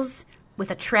Wheels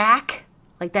with a track.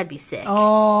 Like, that'd be sick.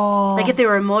 Oh, like if they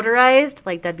were motorized,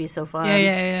 like that'd be so fun.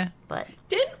 Yeah. But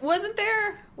wasn't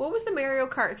there? What was the Mario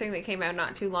Kart thing that came out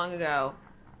not too long ago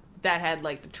that had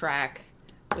like the track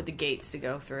with the gates to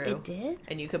go through. It did?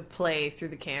 And you could play through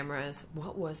the cameras.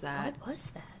 What was that? What was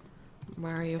that?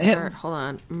 Mario Kart. Hold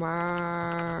on.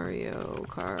 Mario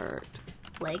Kart.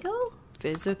 Lego?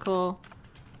 Physical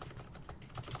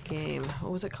game.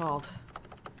 What was it called?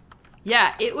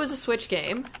 Yeah, it was a Switch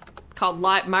game called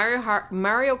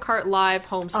Mario Kart Live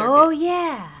Home Circuit. Oh,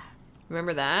 yeah.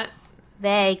 Remember that?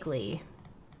 Vaguely.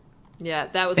 Yeah,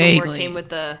 that was where it came with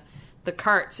the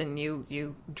carts, and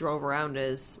you drove around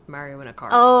as Mario in a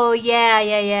cart. Oh,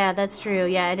 yeah. That's true.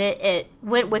 Yeah, and it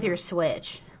went with your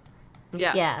Switch.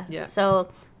 Yeah. So,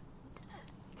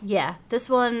 yeah, this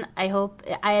one,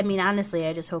 I mean, honestly,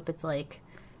 I just hope it's like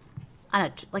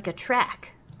on a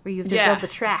track where you have to build the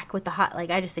track with the hot. Like,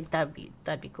 I just think that'd be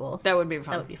cool. That would be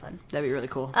fun. That would be fun. That'd be really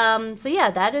cool. So yeah,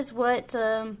 that is what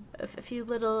a few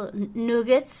little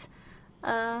nuggets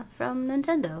from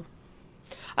Nintendo.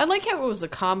 I like how it was a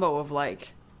combo of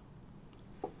like,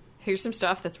 here's some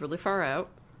stuff that's really far out,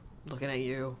 looking at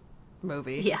you,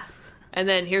 movie. Yeah. And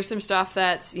then here's some stuff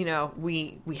that's,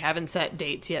 we haven't set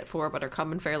dates yet for, but are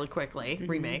coming fairly quickly,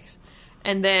 remakes.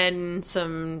 And then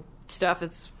some stuff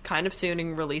that's kind of soon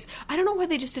in release. I don't know why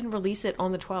they just didn't release it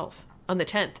on the 12th, on the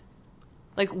 10th.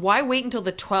 Like, why wait until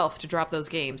the 12th to drop those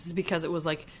games? Is it because it was,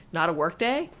 like, not a work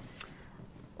day?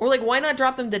 Or, like, why not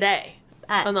drop them today?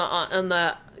 On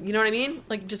the you know what I mean?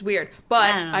 Like, just weird.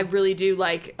 But I really do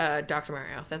like Dr.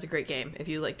 Mario. That's a great game. If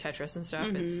you like Tetris and stuff,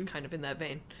 it's kind of in that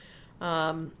vein.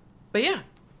 But yeah,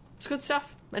 it's good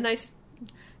stuff. A nice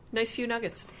few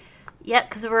nuggets. Yep,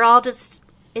 because we're all just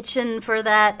itching for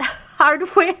that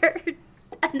hardware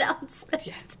announcement.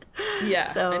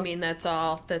 Yeah. So, I mean, that's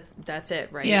all. That's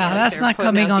it, right? Yeah, like that's not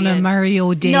coming on a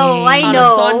Mario Day. No, I On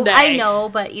know. a Sunday. I know,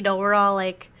 but we're all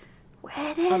like,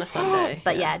 when is on a Sunday. it?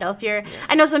 But no, if you're,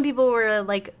 I know some people were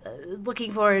like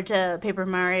looking forward to Paper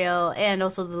Mario and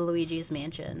also the Luigi's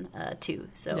Mansion too.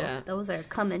 So those are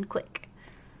coming quick.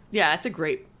 Yeah, it's a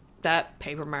great. That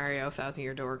Paper Mario 1,000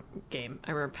 Year Door game,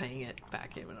 I remember playing it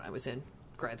back when I was in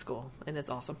grad school, and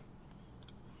it's awesome.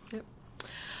 Yep.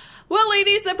 Well,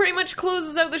 ladies, that pretty much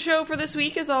closes out the show for this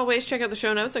week. As always, check out the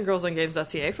show notes on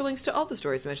girlsongames.ca for links to all the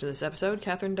stories mentioned in this episode.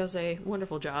 Catherine does a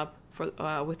wonderful job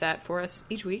with that for us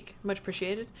each week. Much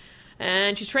appreciated.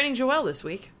 And she's training Joelle this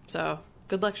week, so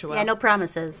good luck, Joelle. Yeah, no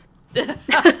promises.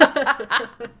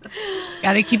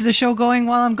 Gotta keep the show going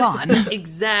while I'm gone.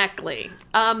 Exactly.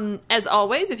 As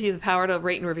always, if you have the power to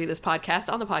rate and review this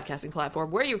podcast on the podcasting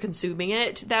platform where you're consuming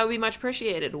it, that would be much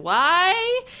appreciated.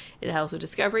 Why? It helps with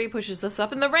discovery, pushes us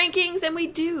up in the rankings, and we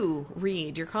do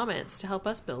read your comments to help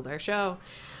us build our show.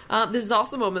 This is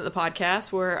also the moment in the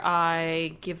podcast where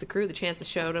I give the crew the chance to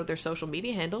shout out their social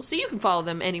media handles, so you can follow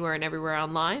them anywhere and everywhere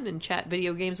online and chat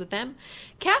video games with them.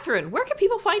 Catherine, where can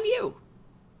people find you?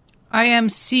 I am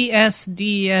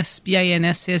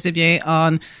CSDSBINSCSBA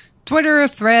on Twitter,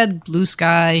 Thread, Blue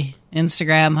Sky,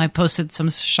 Instagram. I posted some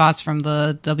shots from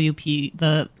the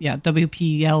WPL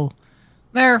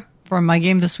there for my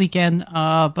game this weekend.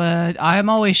 But I'm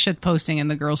always shit posting in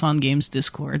the Girls on Games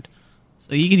Discord,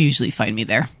 so you can usually find me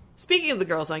there. Speaking of the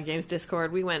Girls on Games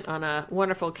Discord, we went on a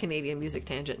wonderful Canadian music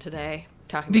tangent today.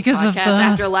 Talking because about podcasts of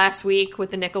after last week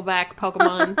with the Nickelback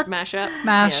Pokemon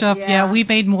mashup. Yeah, we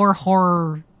made more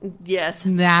horror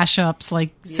mashups,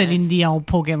 like Celine Dion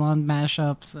Pokemon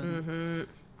mashups. And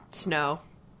Snow.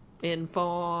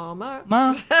 Informer.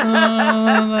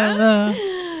 I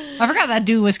forgot that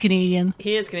dude was Canadian.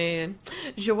 He is Canadian.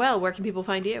 Joelle, where can people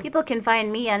find you? People can find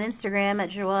me on Instagram at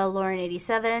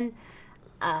JoelleLauren87.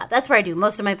 That's where I do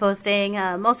most of my posting.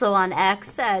 I'm also on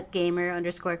X at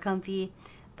gamer_comfy.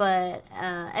 But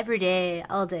every day,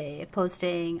 all day,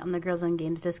 posting on the Girls on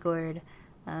Games Discord.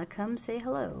 Come say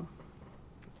hello.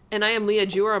 And I am Leah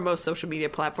Jewer on most social media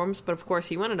platforms, but of course,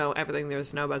 you want to know everything there is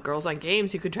to know about Girls on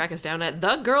Games, you can track us down at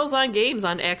The Girls on Games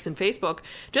on X and Facebook.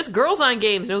 Just Girls on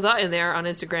Games, no that in there, on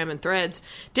Instagram and Threads.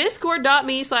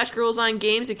 Discord.me/Girls on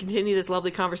Games to continue this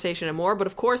lovely conversation and more. But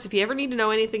of course, if you ever need to know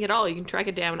anything at all, you can track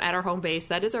it down at our home base.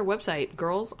 That is our website,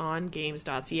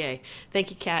 girlsongames.ca.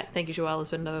 Thank you, Kat. Thank you, Joelle. It's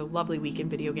been another lovely week in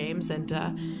video games. And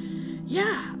I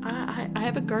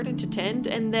have a garden to tend,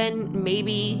 and then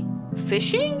maybe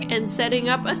fishing and setting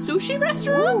up a sushi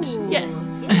restaurant? Ooh. Yes,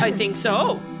 I think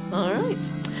so. All right.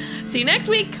 See you next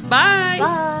week. Bye.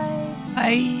 Bye.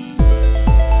 Bye.